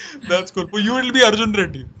 That's cool. For you, it will be Arjun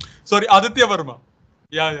Reddy. Sorry, Aditya Verma.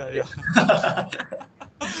 Yeah.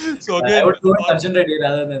 So again, I would go Arjun Reddy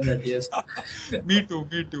rather than that. Yes. Me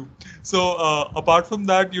too. So apart from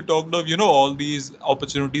that, you talked of all these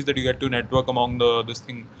opportunities that you get to network among this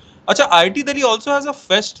thing. Acha, IIT Delhi also has a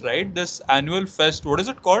fest, right? This annual fest. What is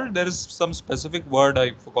it called? There is some specific word.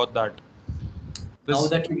 I forgot that. Now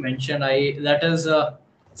that you mentioned, that is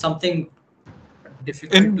something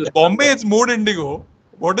difficult. In Bombay, it's Mood Indigo.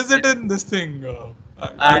 What is it in this thing?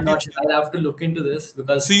 I'm not sure. I'll have to look into this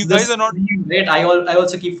because you guys are not great. I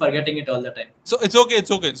also keep forgetting it all the time. So it's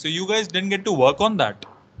okay. So you guys didn't get to work on that.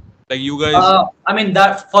 Like you guys. I mean,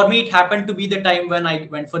 that for me, it happened to be the time when I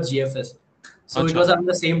went for GFS. So it was around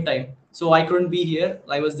the same time. So I couldn't be here.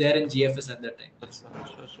 I was there in GFS at that time.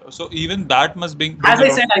 So even that must be. As I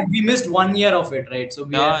said, we missed 1 year of it, right? So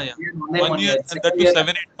we had 1 year, and that was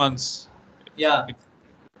 7-8 months. Yeah.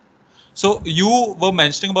 So you were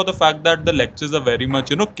mentioning about the fact that the lectures are very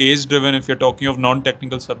much, case driven if you're talking of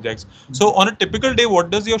non-technical subjects. So on a typical day,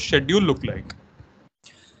 what does your schedule look like?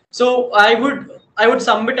 So I would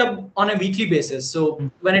sum it up on a weekly basis.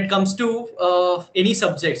 So when it comes to any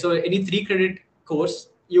subject, so any 3 credit course,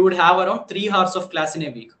 you would have around 3 hours of class in a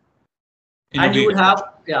week. You would have,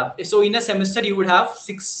 so in a semester, you would have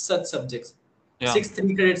 6 such subjects, 6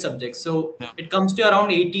 3 credit subjects. So it comes to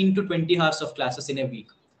around 18 to 20 hours of classes in a week.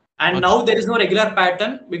 And now there is no regular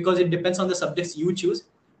pattern because it depends on the subjects you choose.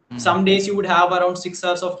 Some days you would have around 6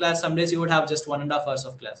 hours of class. Some days you would have just 1.5 hours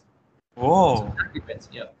of class. Oh, so that depends.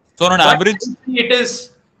 Yeah. So on average, it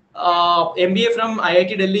is MBA from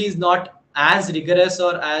IIT Delhi is not as rigorous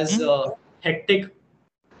or as hectic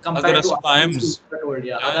compared to other IIMs.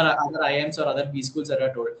 Other IIMs or other B schools that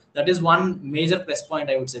are told. That is one major plus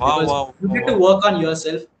point I would say because you get to work on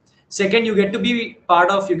yourself. Second, you get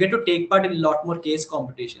to take part in a lot more case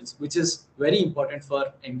competitions, which is very important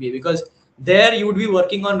for MBA because there you would be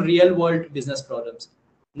working on real world business problems,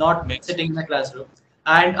 not sitting in a classroom.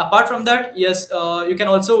 And apart from that, yes, you can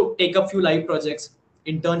also take up few live projects,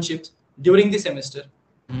 internships during the semester.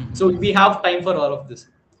 So we have time for all of this.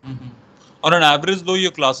 On an average, though,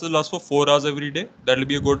 your classes last for 4 hours every day. That will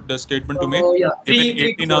be a good statement to make. Yeah,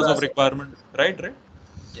 18 hours of requirement, right?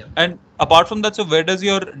 Yeah. And apart from that, so where does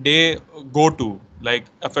your day go to? Like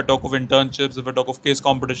if I talk of internships, if I talk of case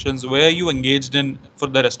competitions, where are you engaged in for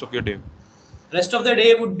the rest of your day? Rest of the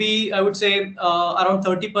day would be, I would say, around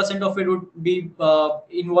 30% of it would be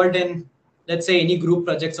involved in, let's say, any group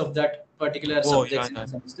projects of that particular subject in the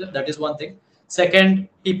semester. That is one thing. Second,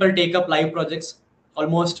 people take up live projects.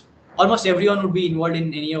 Almost everyone would be involved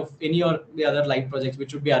in any or the other live projects,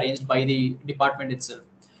 which would be arranged by the department itself.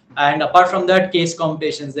 And apart from that, case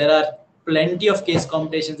competitions. There are plenty of case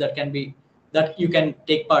competitions that you can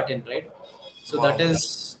take part in, right? So that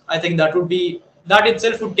is, I think that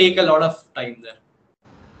itself would take a lot of time there.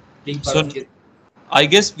 I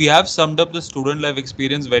guess we have summed up the student life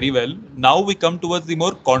experience very well. Now we come towards the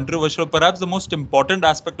more controversial, perhaps the most important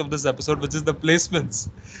aspect of this episode, which is the placements.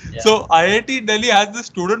 Yeah. So IIT Delhi has the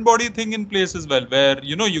student body thing in place as well, where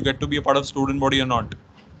you get to be a part of student body or not.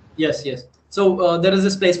 Yes. So there is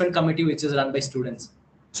this placement committee which is run by students.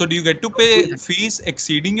 So do you get to pay fees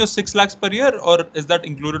exceeding your 6 lakhs per year, or is that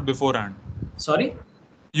included beforehand? Sorry?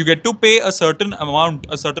 You get to pay a certain amount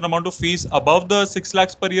of fees above the 6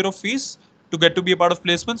 lakhs per year of fees to get to be a part of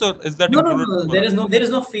placements, or is that included? No. There is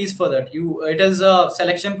no fees for that. It is a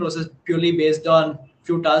selection process purely based on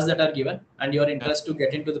few tasks that are given and your interest to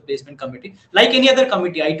get into the placement committee. Like any other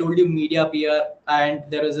committee, I told you media, PR, and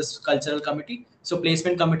there is this cultural committee. So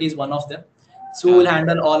placement committee is one of them. So we'll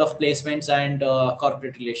handle all of placements and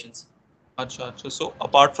corporate relations. Achha. So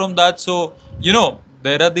apart from that, so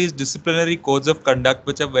there are these disciplinary codes of conduct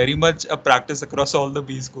which are very much a practice across all the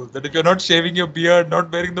B schools. That if you're not shaving your beard,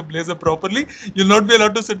 not wearing the blazer properly, you'll not be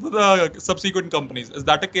allowed to sit with the subsequent companies. Is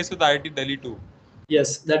that a case with IIT Delhi too?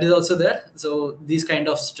 Yes, that is also there. So these kind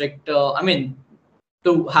of strict,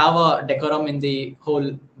 to have a decorum in the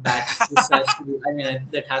whole batch,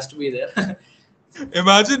 that has to be there.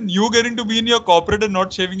 Imagine you getting to be in your corporate and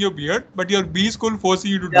not shaving your beard, but your B school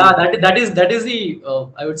forcing you to do it. That is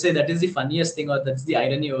the I would say that is the funniest thing, or that's the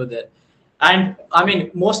irony over there. And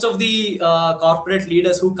most of the corporate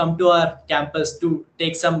leaders who come to our campus to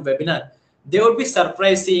take some webinar, they would be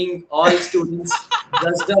surprised seeing all students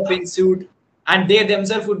dressed up in suit, and they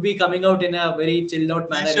themselves would be coming out in a very chilled out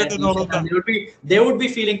manner. And they would be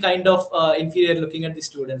feeling kind of inferior looking at the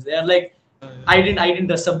students. They are like, I didn't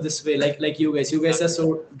dress up this way like you guys. You guys are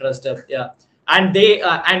so dressed up, And they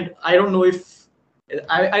and I don't know if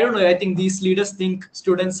I don't know. I think these leaders think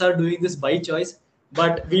students are doing this by choice,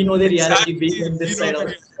 but we know the reality being in this side of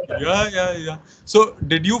it. Yeah. So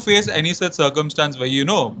did you face any such circumstance where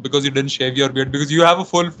because you didn't shave your beard, because you have a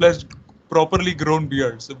full-fledged, properly grown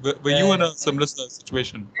beard? So were you in a similar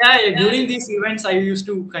situation? Yeah. During these events, I used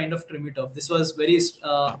to kind of trim it off. This was very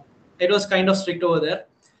it was kind of strict over there.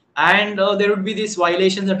 And there would be these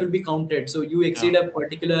violations that will be counted. So you exceed a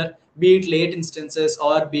particular, be it late instances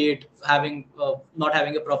or be it having not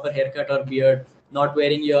having a proper haircut or beard, not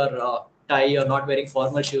wearing your tie or not wearing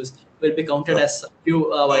formal shoes, will be counted as a few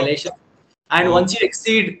violations. And once you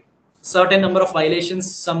exceed certain number of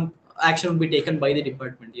violations, some action will be taken by the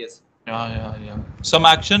department. Yes. Yeah. Some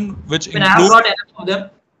action which includes. I have got enough of them.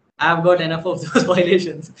 I have got enough of those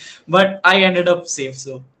violations, but I ended up safe.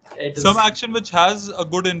 So. Some action which has a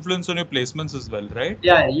good influence on your placements as well, right?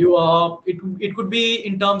 Yeah, it could be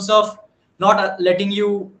in terms of not letting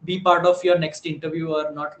you be part of your next interview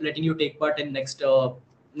or not letting you take part in next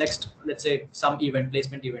let's say some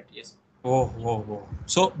placement event. Yes. Oh.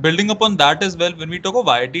 So building upon that as well, when we talk of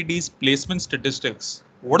IIT-D's placement statistics,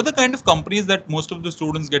 what are the kind of companies that most of the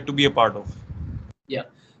students get to be a part of? Yeah.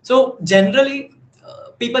 So generally,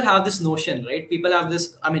 people have this notion, right? People have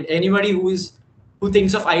this. Anybody who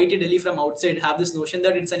thinks of IIT Delhi from outside have this notion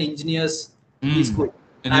that it's an engineer's school,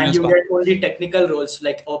 and you get only technical roles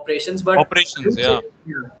like operations. But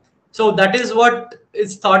so that is what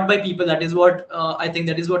is thought by people. That is what I think.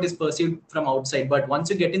 That is what is perceived from outside. But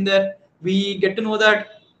once you get in there, we get to know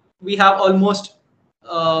that we have almost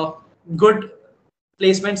good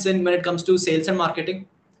placements when it comes to sales and marketing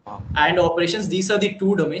and operations. These are the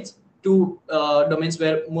two domains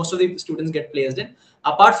where most of the students get placed in.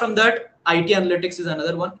 Apart from that, IT analytics is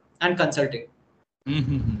another one, and consulting.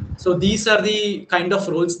 So these are the kind of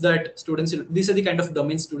roles that these are the kind of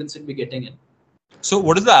domains students will be getting in. So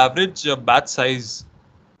what is the average batch size?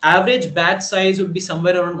 Average batch size would be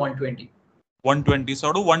somewhere around 120. 120. So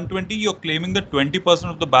out of 120, you're claiming that 20%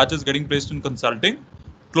 of the batch is getting placed in consulting.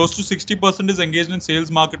 Close to 60% is engaged in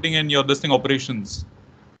sales, marketing, and your operations.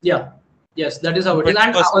 Yeah. Yes, that is how it is.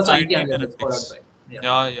 And also IT analytics.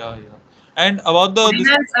 Yeah. And about the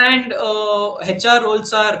finance and HR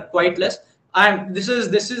roles are quite less. And this is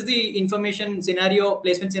the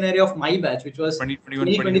placement scenario of my batch, which was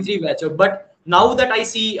 2023 batch. But now that I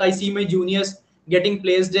see my juniors getting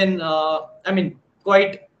placed in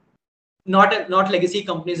quite not legacy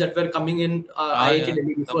companies that were coming in IIT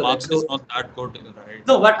Delhi before. The market is not that good, right?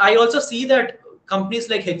 No, but I also see that companies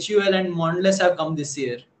like HUL and Mondelez have come this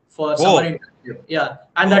year for summer internship. Yeah,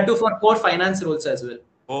 and that too for core finance roles as well.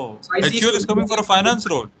 So HUL is coming for a finance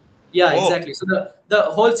role. Yeah, exactly. So the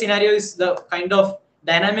whole scenario is the kind of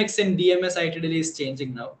dynamics in DMS IIT Delhi is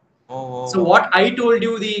changing now. So what I told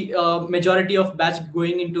you, the majority of batch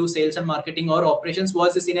going into sales and marketing or operations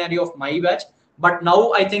was the scenario of my batch. But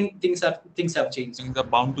now I think things have changed. Things are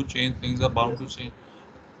bound to change.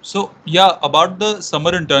 So about the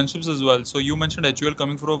summer internships as well. So you mentioned HUL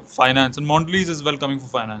coming for finance and Mondelez as well coming for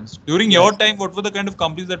finance. During your time, what were the kind of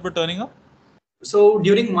companies that were turning up? So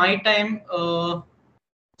during my time,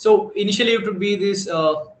 so initially it would be this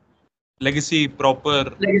legacy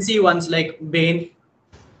ones like Bain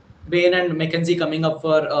and McKinsey coming up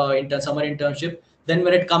for summer internship. Then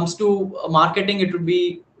when it comes to marketing, it would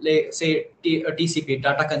be say TCP,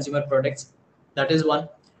 Tata Consumer Products. That is one.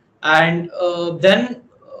 And then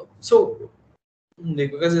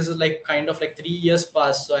because this is kind of 3 years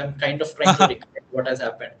past, so I'm kind of trying to recollect what has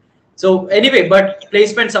happened. So anyway, but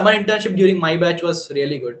placement summer internship during my batch was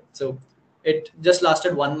really good. So it just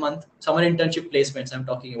lasted 1 month. Summer internship placements I'm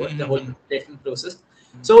talking about, the whole placement process.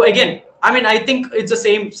 So again, I mean, I think it's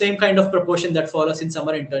the same kind of proportion that follows in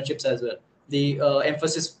summer internships as well. The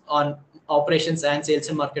emphasis on operations and sales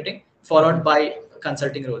and marketing, followed by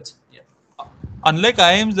consulting roles. Yeah. Unlike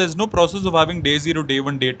IIMs, there's no process of having day 0, day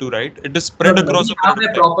 1, day 2, right? It is spread across we have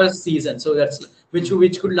a proper season, so that's which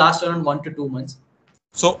could last around 1 to 2 months.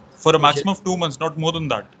 So for a maximum of 2 months, not more than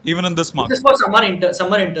that, even in this market. This is for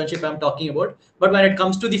summer internship I'm talking about. But when it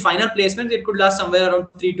comes to the final placement, it could last somewhere around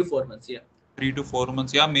 3 to 4 months. Yeah. 3 to 4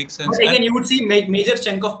 months. Yeah, makes sense. But again, you would see major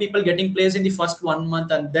chunk of people getting placed in the first 1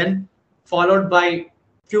 month, and then followed by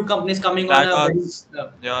few companies coming on.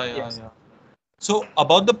 Yeah. So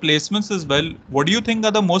about the placements as well, what do you think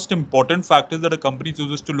are the most important factors that a company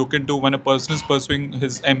chooses to look into when a person is pursuing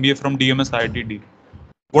his MBA from DMS IIT-D?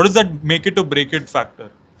 What does that make it or break it factor?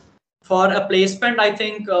 For a placement, I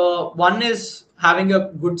think one is having a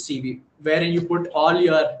good CV wherein you put all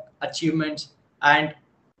your achievements and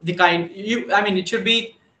the kind it should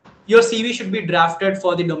be, your CV should be drafted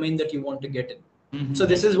for the domain that you want to get in. So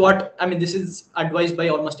this is what this is advised by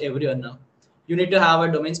almost everyone now. You need to have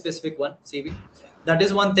a domain specific one CV. That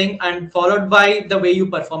is one thing, and followed by the way you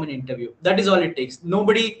perform an interview. That is all it takes.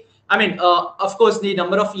 Nobody, of course, the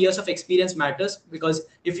number of years of experience matters, because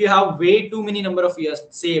if you have way too many number of years,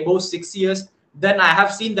 say above 6 years, then I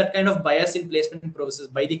have seen that kind of bias in placement process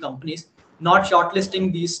by the companies, not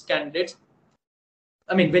shortlisting these candidates.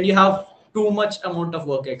 When you have too much amount of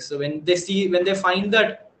work ex, so when they find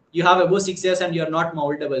that you have above 6 years and you're not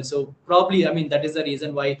moldable, so probably that is the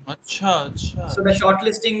reason why. So the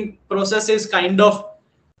shortlisting process is kind of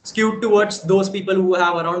skewed towards those people who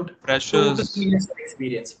have around freshers 2 to 3 years of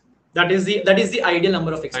experience. That is the ideal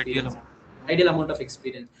number of experience. Ideal amount of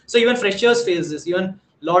experience. So even freshers face this. Even a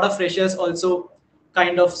lot of freshers also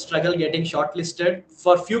kind of struggle getting shortlisted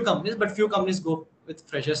for few companies, but few companies go with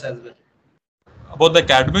freshers as well. About the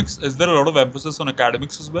academics, is there a lot of emphasis on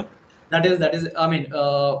academics as well? That is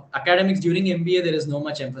academics during MBA, there is no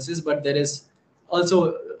much emphasis, but there is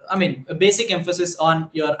also a basic emphasis on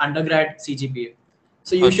your undergrad CGPA.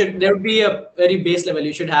 So there would be a very base level.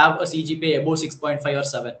 You should have a CGPA above 6.5 or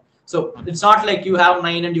 7. So it's not like you have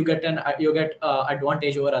 9 and you get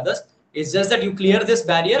advantage over others. It's just that you clear this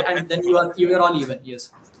barrier and then you are all even.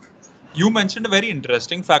 Yes. You mentioned a very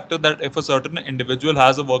interesting factor that if a certain individual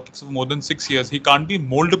has a work of more than 6 years, he can't be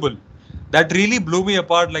moldable. That really blew me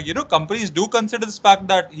apart. Companies do consider this fact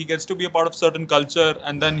that he gets to be a part of certain culture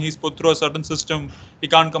and then he's put through a certain system. He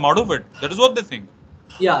can't come out of it. That is what they think.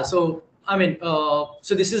 Yeah. So,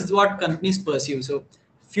 so this is what companies pursue. So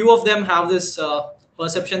few of them have this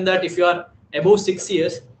perception that if you are above 6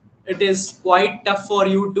 years, it is quite tough for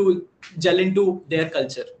you to gel into their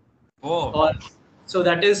culture. So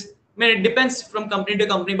that is, it depends from company to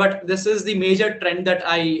company, but this is the major trend that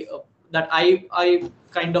I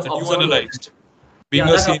kind of observed. Being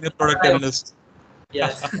a senior product analyst.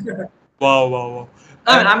 Yes. Wow.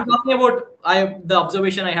 I'm talking about the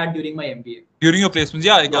observation I had during my MBA. During your placements,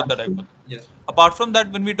 I got that. Yes. Apart from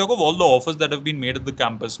that, when we talk of all the offers that have been made at the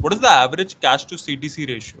campus, what is the average cash to CTC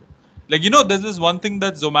ratio? There's this one thing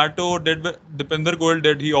that Zomato did, Dipinder Goyal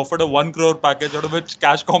did. He offered a 1 crore package, out of which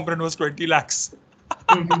cash component was 20 lakhs.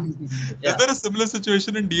 Is there a similar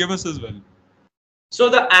situation in DMS as well? So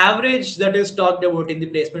the average that is talked about in the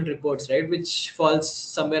placement reports, right, which falls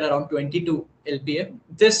somewhere around 22 LPA.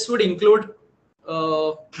 This would include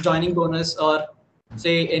joining bonus or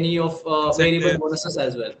say any of variable bonuses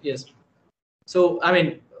as well. Yes. So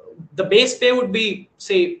the base pay would be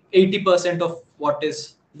say 80% of what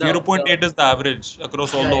is 0.8 is the average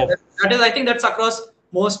across all the. That is, I think that's across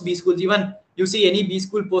most B schools. Even you see any B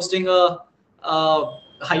school posting a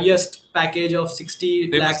highest package of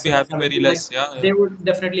 60 they lakhs. Must be having very less. They would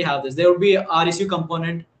definitely have this. There would be a RSU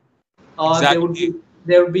component, or there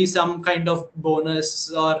would be some kind of bonus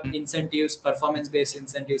or incentives, performance-based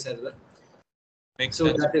incentives as well. Makes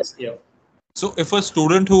sense. That is So if a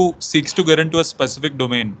student who seeks to get into a specific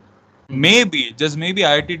domain, maybe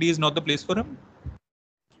IIT-D is not the place for him.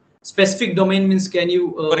 Specific domain means, can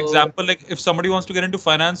you? For example, if somebody wants to get into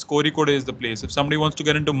finance, Kozhikode is the place. If somebody wants to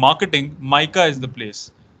get into marketing, Mica is the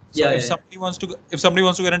place. So if somebody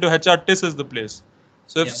wants to get into HR, TIS is the place.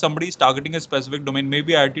 So if somebody is targeting a specific domain,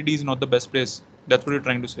 maybe IIT-D is not the best place. That's what you're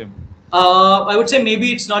trying to say. I would say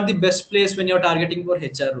maybe it's not the best place when you're targeting for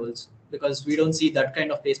HR roles, because we don't see that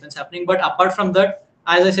kind of placements happening. But apart from that,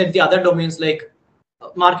 as I said, the other domains like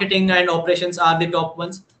marketing and operations are the top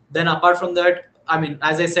ones. Then apart from that,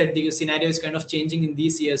 as I said, the scenario is kind of changing in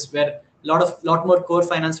these years where lot more core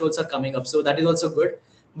finance roles are coming up. So that is also good.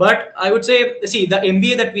 But I would say, see, the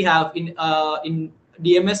MBA that we have in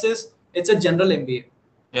DMS is it's a general MBA.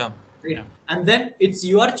 Yeah. Right? Yeah. And then it's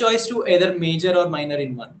your choice to either major or minor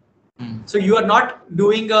in one. So you are not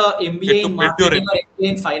doing a MBA in marketing or MBA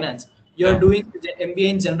in finance. You are doing MBA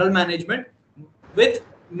in general management with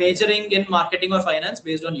majoring in marketing or finance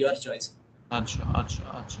based on your choice.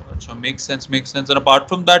 Achha. Makes sense. And apart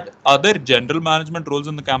from that, are there general management roles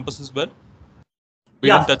in the campus as well?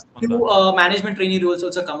 Few management trainee roles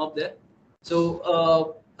also come up there.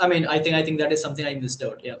 So I mean, I think that is something I missed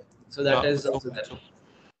out. Yeah. So that is also there.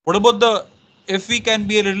 What about if we can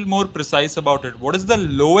be a little more precise about it, what is the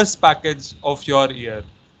lowest package of your year?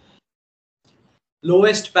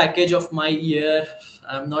 Lowest package of my year,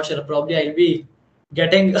 I'm not sure. Probably I'll be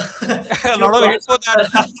getting a lot of hate for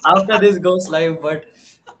that after this goes live, but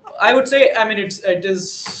I would say, I mean,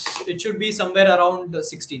 it should be somewhere around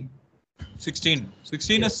 16.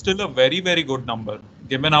 16 is still a very, very good number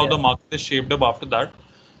given how the market is shaped up after that.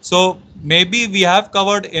 So maybe we have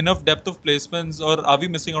covered enough depth of placements, or are we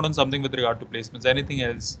missing out on something with regard to placements? Anything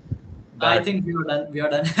else? I think we are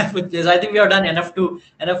done with this. I think we are done enough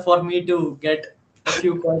for me to get a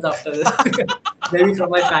few calls after this. Maybe from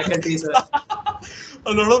my faculty, sir.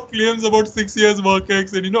 A lot of claims about 6 years work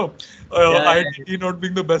ex and IIT not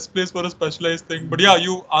being the best place for a specialized thing. But yeah,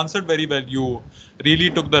 you answered very well. You really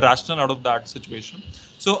took the rationale out of that situation.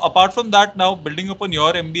 So apart from that, now building upon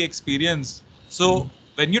your MBA experience, so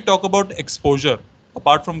when you talk about exposure,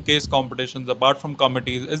 apart from case competitions, apart from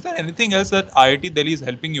committees, is there anything else that IIT Delhi is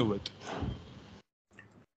helping you with?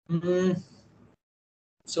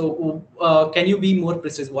 So can you be more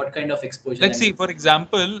precise? What kind of exposure? Let's see, for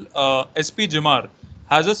example, SP Jimar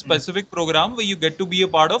has a specific program where you get to be a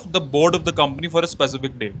part of the board of the company for a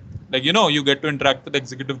specific day. Like, you get to interact with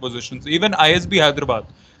executive positions. Even ISB Hyderabad,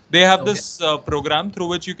 they have this program through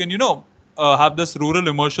which you can, have this rural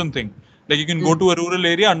immersion thing. Like you can go to a rural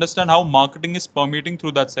area, understand how marketing is permeating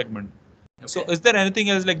through that segment. So is there anything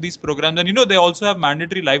else like these programs? And, they also have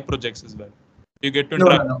mandatory live projects as well. You get to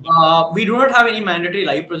interact. No. We do not have any mandatory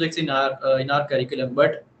live projects in our curriculum,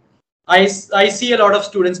 but I see a lot of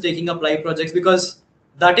students taking up live projects because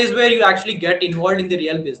that is where you actually get involved in the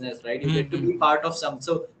real business, right? You get to be part of some.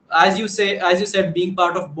 So as you said, being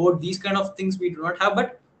part of board, these kind of things we do not have,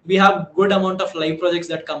 but we have good amount of live projects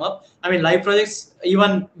that come up. I mean, live projects,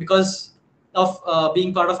 even because of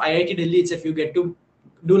being part of IIT Delhi itself, you get to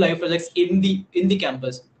do live projects in the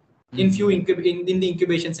campus, in the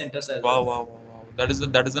incubation centers as well. Wow. That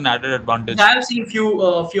is an added advantage. I have seen few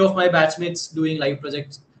of my batchmates doing live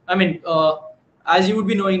projects. I mean, as you would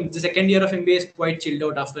be knowing, the second year of MBA is quite chilled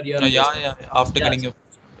out after year. After getting your.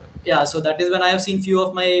 Yeah, so that is when I have seen few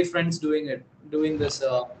of my friends doing this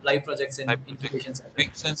live projects in incubation center.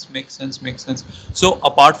 Makes sense. So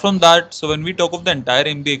apart from that, so when we talk of the entire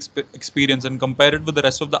MBA experience and compare it with the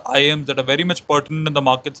rest of the IIMs that are very much pertinent in the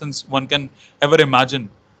market since one can ever imagine.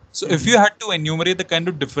 So if you had to enumerate the kind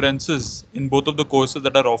of differences in both of the courses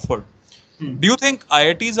that are offered, do you think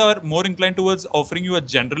IITs are more inclined towards offering you a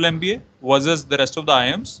general MBA versus the rest of the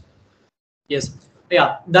IIMs? Yes.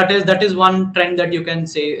 Yeah, that is one trend that you can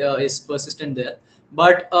say is persistent there.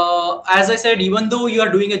 But as I said, even though you are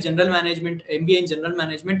doing a general management MBA in general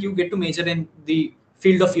management, you get to major in the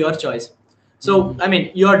field of your choice. So I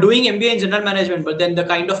mean, you are doing MBA in general management, but then the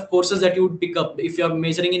kind of courses that you would pick up if you are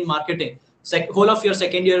majoring in marketing, whole of your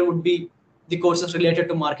second year would be the courses related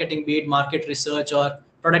to marketing, be it market research or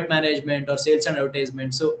product management or sales and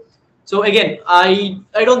advertisement. So again, I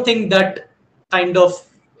don't think that kind of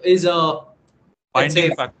is a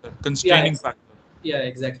binding factor, constraining factor. Yeah,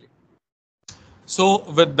 exactly. So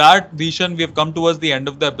with that, Dheeshan, we have come towards the end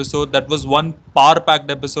of the episode. That was one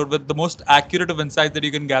power-packed episode with the most accurate of insights that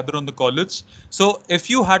you can gather on the college. So if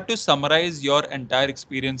you had to summarize your entire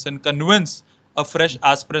experience and convince a fresh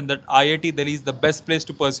aspirant that IIT Delhi is the best place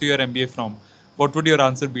to pursue your MBA from, what would your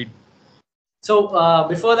answer be? So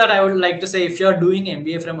before that, I would like to say, if you are doing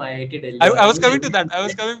MBA from IIT Delhi, I was coming to that. I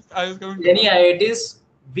was coming. Any IITs,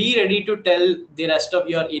 be ready to tell the rest of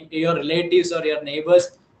your relatives or your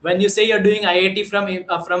neighbors. When you say you're doing IIT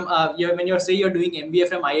when you say you're doing MBA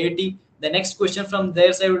from IIT, the next question from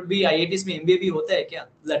their side would be, IITs mein MBA bhi hota hai kya?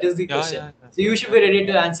 That is the question. Yeah. So you should be ready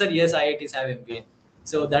to answer, yes, IITs have MBA.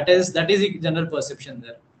 So that is the general perception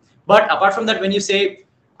there. But apart from that, when you say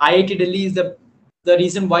IIT Delhi is the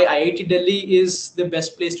reason why IIT Delhi is the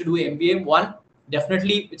best place to do MBA, one,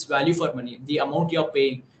 definitely it's value for money, the amount you're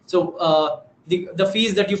paying. So the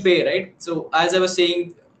fees that you pay, right? So as I was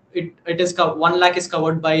saying, it is 1 lakh is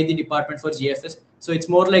covered by the department for GFS. So it's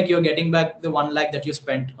more like you're getting back the 1 lakh that you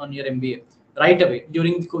spent on your MBA right away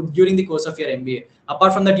during the course of your MBA.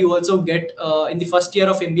 Apart from that, you also get in the first year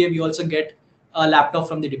of MBA, we also get a laptop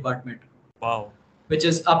from the department. Wow. which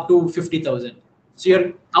is up to 50,000. So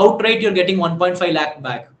you're outright, you're getting 1.5 lakh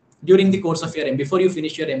back during the course of your MBA, before you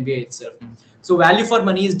finish your MBA itself. So value for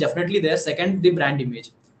money is definitely there. Second, the brand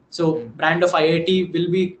image. So brand of IIT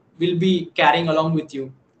will be carrying along with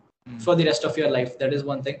you for the rest of your life. That is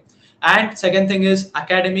one thing. And second thing is,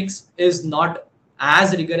 academics is not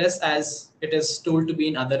as rigorous as it is told to be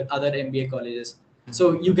in other MBA colleges.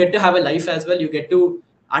 So you get to have a life as well. You get to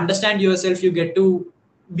understand yourself. You get to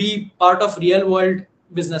be part of real world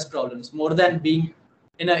business problems more than being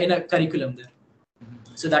in a curriculum there.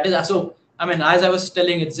 So that is also, I mean, as I was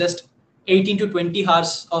telling, it's just 18 to 20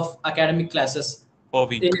 hours of academic classes per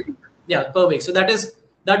week. Per week. So that is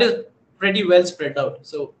pretty well spread out.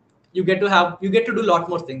 So you get to do a lot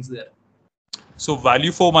more things there. So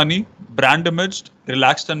value for money, brand image,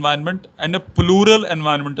 relaxed environment, and a plural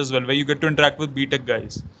environment as well, where you get to interact with BTech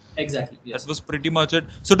guys. Exactly. Yes. That was pretty much it.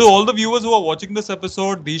 So to all the viewers who are watching this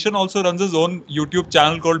episode, Dheeshan also runs his own YouTube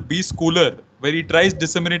channel called B Schooler, where he tries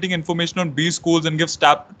disseminating information on B schools and gives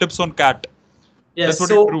tips on CAT. Yes.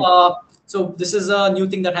 So this is a new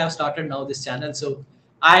thing that I have started now, this channel. So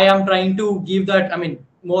I am trying to give that, I mean,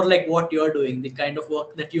 more like what you are doing, the kind of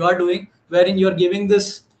work that you are doing, wherein you're giving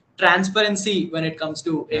this transparency when it comes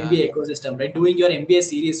to MBA ecosystem, right? Doing your MBA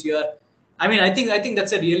series, I think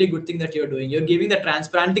that's a really good thing that you're doing. You're giving the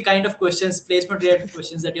transparent kind of questions, placement related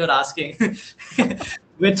questions that you're asking,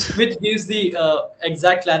 which gives the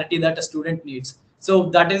exact clarity that a student needs. So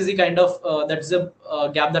that is the kind of that's a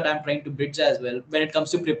gap that I'm trying to bridge as well when it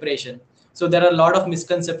comes to preparation. So there are a lot of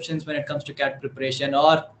misconceptions when it comes to CAT preparation,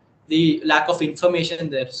 or the lack of information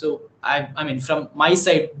there. So I mean, from my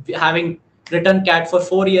side, having written CAT for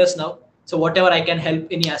 4 years now, so whatever I can help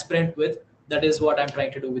any aspirant with, that is what I'm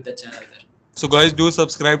trying to do with the channel there. So guys, do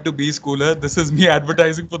subscribe to B Schooler. This is me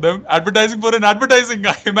advertising for them. Advertising for an advertising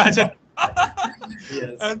guy, imagine.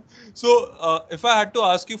 Yes. And so if I had to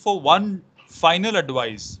ask you for one final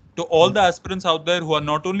advice to all the aspirants out there who are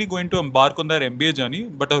not only going to embark on their MBA journey,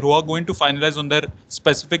 but who are going to finalize on their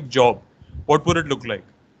specific job, what would it look like?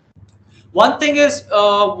 One thing is,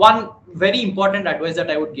 one very important advice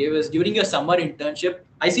that I would give is, during your summer internship,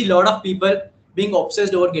 I see a lot of people being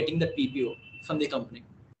obsessed over getting the PPO from the company,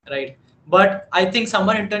 right? But I think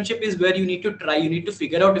summer internship is where you need to try, you need to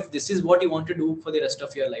figure out if this is what you want to do for the rest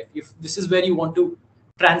of your life, if this is where you want to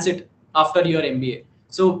transit after your MBA.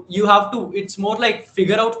 So you have to, it's more like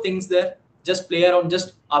figure out things there, just play around,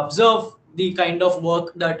 just observe the kind of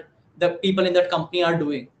work that the people in that company are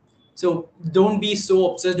doing. So don't be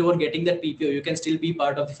so obsessed over getting that PPO. You can still be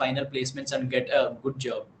part of the final placements and get a good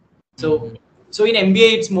job. So so in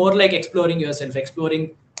MBA, it's more like exploring yourself,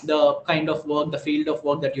 exploring the kind of work, the field of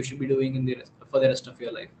work that you should be doing for the rest of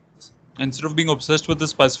your life. Instead of being obsessed with a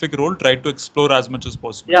specific role, try to explore as much as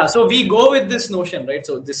possible. Yeah, so we go with this notion, right?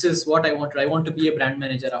 So this is what I want. I want to be a brand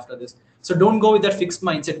manager after this. So don't go with that fixed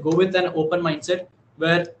mindset. Go with an open mindset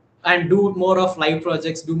and do more of live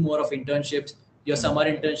projects, do more of internships, your summer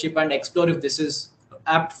internship, and explore if this is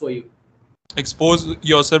apt for you. Expose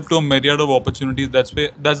yourself to a myriad of opportunities. That's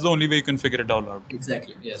the only way you can figure it all out.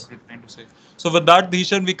 Exactly. Yes. Trying to say. So with that,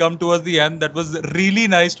 Dheeshan, we come towards the end. That was really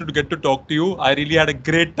nice to get to talk to you. I really had a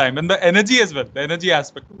great time, and the energy as well. The energy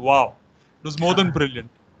aspect. Wow, it was more than brilliant.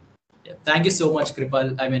 Yeah. Thank you so much,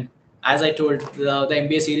 Kripal. I mean, as I told, the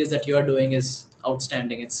MBA series that you are doing is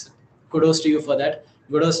outstanding. It's kudos to you for that.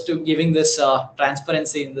 Kudos to giving this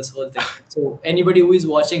transparency in this whole thing. So anybody who is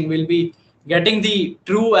watching will be getting the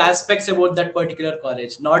true aspects about that particular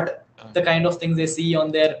college, not the kind of things they see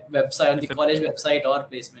on their website, on the college website or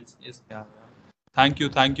placements. Yes. Yeah. Thank you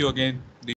again.